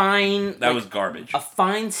a fine... That was garbage. A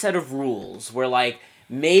fine set of rules where, like,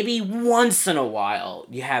 maybe once in a while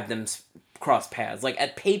you have them cross paths. Like,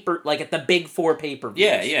 at the Big Four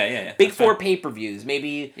pay-per-views. Yeah. Big Four pay-per-views.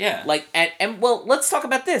 Maybe... Yeah. Like, well, let's talk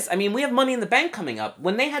about this. I mean, we have Money in the Bank coming up.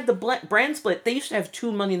 When they had the brand split, they used to have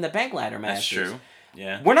 2 Money in the Bank ladder matches. That's true.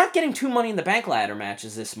 Yeah. We're not getting 2 Money in the Bank ladder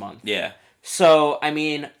matches this month. Yeah. So, I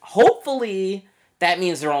mean, hopefully that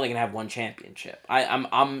means they're only gonna have one championship. I'm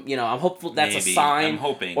hopeful that's a sign. I'm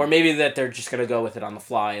hoping. Or maybe that they're just gonna go with it on the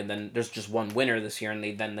fly, and then there's just one winner this year, and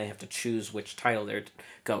then they have to choose which title they're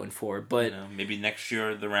going for. But maybe next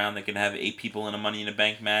year the round they can have 8 people in a Money in a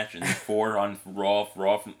Bank match and 4 on Raw,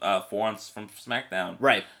 4 from SmackDown.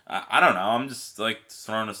 Right. I don't know. I'm just like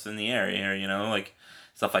throwing us in the air here, like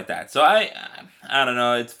stuff like that. So I don't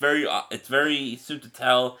know. It's very soon to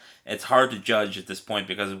tell. It's hard to judge at this point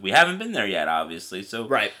because we haven't been there yet, obviously. So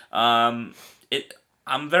right. I'm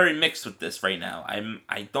very mixed with this right now.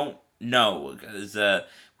 I don't know because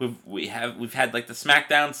we've had like the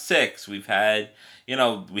SmackDown 6. We've had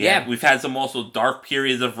we've had some also dark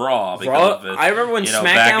periods of Raw. I remember when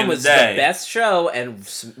SmackDown was the best show and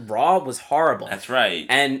Raw was horrible. That's right.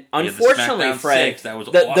 And unfortunately, Fred, 6, that was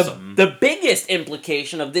awesome. The biggest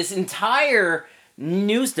implication of this entire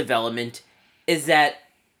news development is that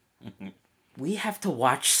we have to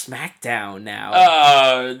watch SmackDown now.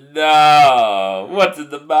 Oh no! What's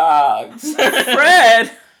in the box,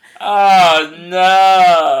 Fred? Oh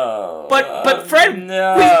no! But Fred,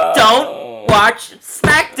 no. We don't watch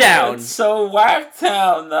SmackDown. It's so whacked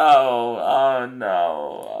out, though. Oh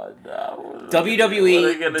no! Oh no!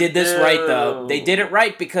 WWE did this right, though. They did it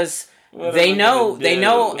right because they know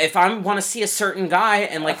if I want to see a certain guy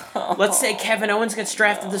and let's say Kevin Owens gets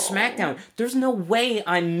drafted to SmackDown, there's no way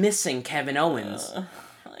I'm missing Kevin Owens.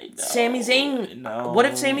 Sami Zayn. No. What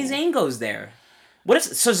if Sami Zayn goes there? What if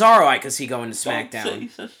Cesaro I could see going to SmackDown? Don't say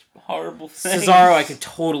such horrible things. Cesaro I could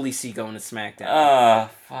totally see going to SmackDown. Ah,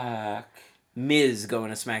 fuck. Miz going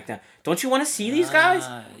to SmackDown. Don't you want to see these guys?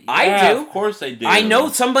 Yeah, I do. Of course I do. I know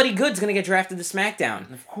somebody good's gonna get drafted to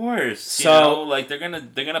SmackDown. Of course. So they're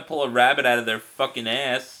gonna pull a rabbit out of their fucking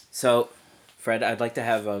ass. So, Fred, I'd like to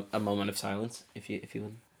have a moment of silence, if you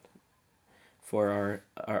would, for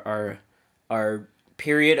our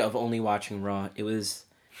period of only watching Raw. It was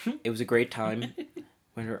a great time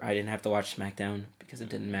when I didn't have to watch SmackDown because it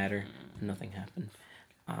didn't matter. Nothing happened.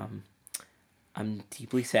 I'm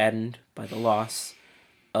deeply saddened by the loss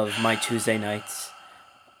of my Tuesday nights.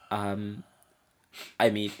 I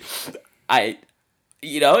mean, it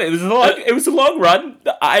was a long run.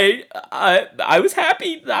 I was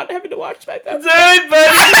happy not having to watch SmackDown. Dude, but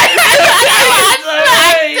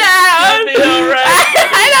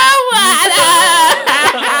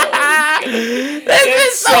This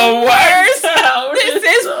is the worst. This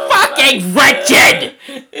is fucking wretched.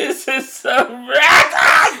 This is so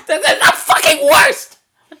wretched. This is the fucking worst.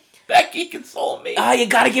 Becky, console me. You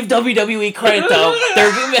gotta give WWE credit though.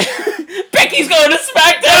 Becky's going to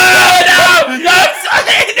SmackDown. No!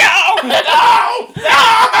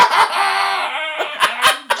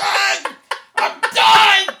 I'm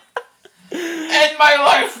done. End my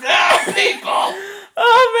life now, people.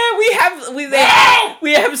 Oh man,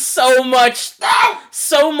 we have so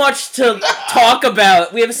much to talk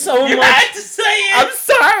about. We have so you much. You had to say it. I'm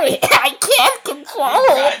sorry. I can't control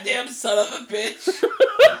it. Goddamn son of a bitch.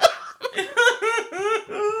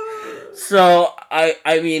 So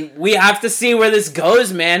I mean, we have to see where this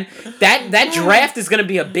goes, man. That draft is gonna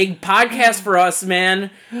be a big podcast for us, man.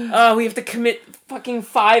 We have to commit fucking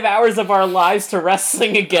 5 hours of our lives to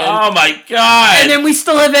wrestling again. Oh my god! And then we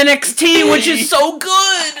still have NXT, which is so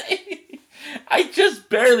good. I just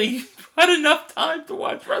barely had enough time to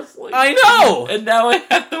watch wrestling. I know, and now I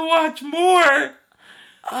have to watch more.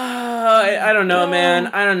 I don't know, man.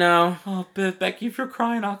 I don't know. Oh, Becky, if you're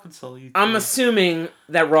crying, I'll console you. I'm assuming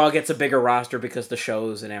that Raw gets a bigger roster because the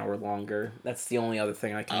show's an hour longer. That's the only other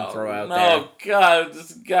thing I can throw out there. Oh, God.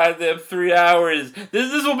 This goddamn 3 hours.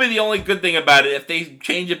 This will be the only good thing about it if they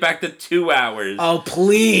change it back to 2 hours. Oh,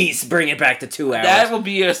 please bring it back to 2 hours. That will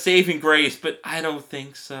be a saving grace, but I don't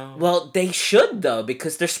think so. Well, they should, though,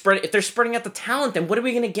 because if they're spreading out the talent, then what are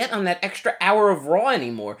we going to get on that extra hour of Raw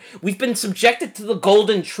anymore? We've been subjected to the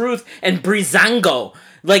Golden Truth and Breezango.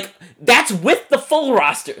 That's with the full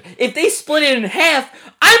roster. If they split it in half,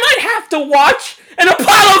 I might have to watch an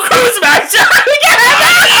Apollo Crews match. If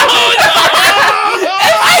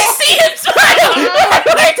I see him smile,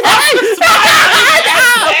 it's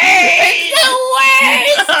the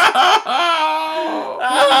worst.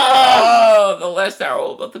 Oh, the last hour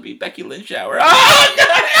will about to be Becky Lynch hour. Oh, no.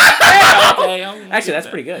 Okay, actually, that's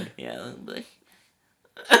pretty good. Yeah.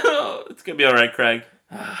 It's gonna be all right, Craig.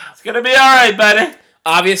 It's gonna be all right, buddy.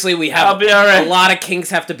 Obviously, we have I'll be all right. A lot of kinks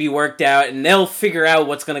have to be worked out, and they'll figure out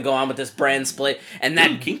what's going to go on with this brand split. And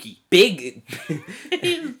that kinky big,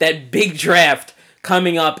 that big draft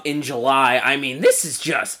coming up in July. I mean, this is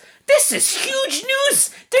huge news.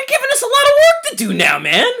 They're giving us a lot of work to do now,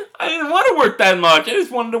 man. I didn't want to work that much. I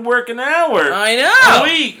just wanted to work an hour. I know. A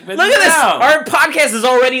week. But look at this. Our podcast is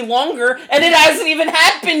already longer, and it hasn't even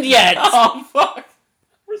happened yet. Oh, fuck.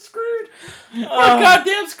 We're screwed. We're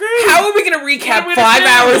goddamn screwed. How are we going to recap 5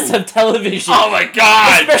 hours of television? Oh, my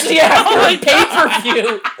God. Especially after a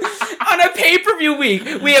pay-per-view. On a pay-per-view week,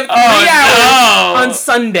 we have 3 hours on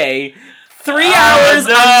Sunday, 3 hours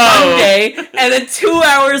on Monday, and then 2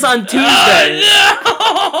 hours on Tuesday.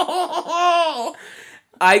 Oh, no.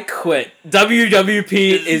 I quit.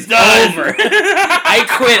 WWP is over. I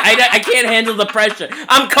quit. I can't handle the pressure.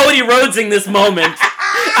 I'm Cody Rhodesing this moment.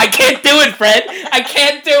 I can't do it, Fred. I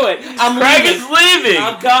can't do it. Craig is leaving.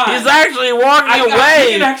 I'm gone. He's actually walking away.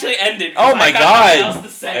 We can actually end it. Oh my God.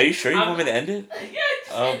 Are you sure you want me to end it? Yeah,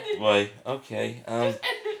 oh boy. Okay.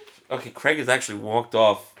 Okay. Craig has actually walked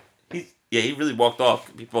off. He really walked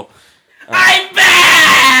off. People. I'm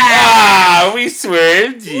back. We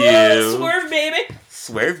swerved you. Whoa, swerve, baby.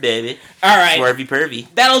 Swerve, baby. All right. Swervy pervy.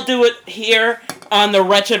 That'll do it here on the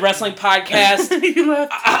Wretched Wrestling Podcast.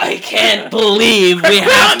 I can't believe we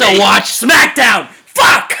have to watch SmackDown.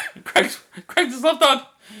 Fuck! Craig just left on.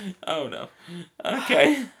 Oh, no.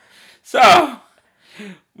 Okay. So,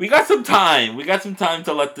 we got some time. We got some time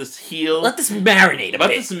to let this heal. Let this marinate a bit. Let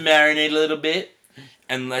this marinate a little bit.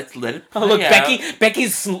 And let's let it play Oh, look, out.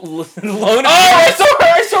 Becky's lone I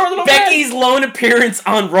saw her little Becky's lone appearance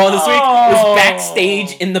on Raw this week was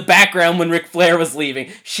backstage in the background when Ric Flair was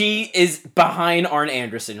leaving. She is behind Arn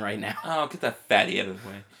Anderson right now. Oh, get that fatty out of the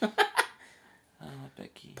way.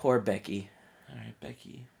 Becky. Poor Becky. Alright,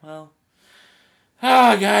 Becky. Well.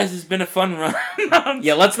 Guys, it's been a fun run.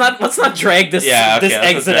 Yeah, let's not drag this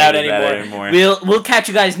exit out anymore. We'll catch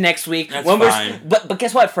you guys next week. That's fine. But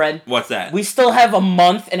guess what, Fred? What's that? We still have a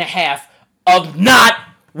month and a half of not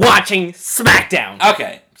watching SmackDown.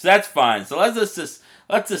 Okay, so that's fine. So let's just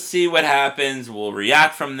see what happens. We'll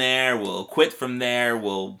react from there. We'll quit from there.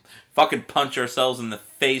 We'll fucking punch ourselves in the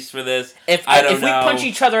face for this. If we punch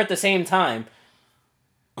each other at the same time,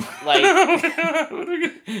 like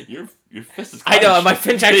your fist is clenched. I know my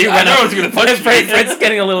fist actually went up. I know it's gonna punch me. Fred's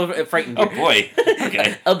getting a little frightened. Oh boy.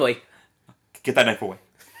 Okay. Oh boy. Get that knife away.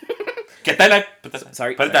 Get that knife. Put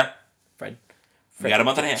it down. Fred. We got a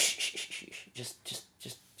month and a half. Shh. Just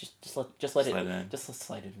let it in. Just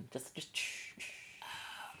slide it in. Just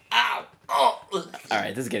Ow. Oh. All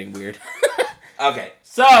right, this is getting weird. Okay,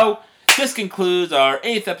 so this concludes our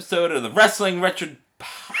 8th episode of the Wrestling Wretched.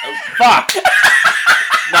 Fuck.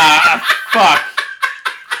 Nah, fuck.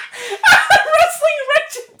 Wrestling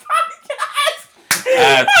Wretched Podcast.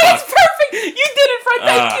 That's perfect. You did it, Fred.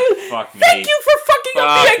 Thank you. Fuck me. Thank you for fucking up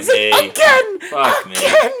the exit again. Fuck me.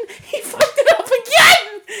 Again. He fucked it up again.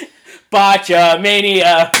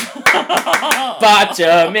 Botchamania.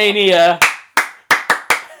 Botchamania.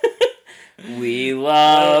 We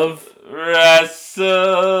love wrestling.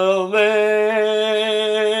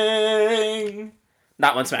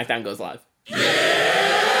 Not when SmackDown goes live.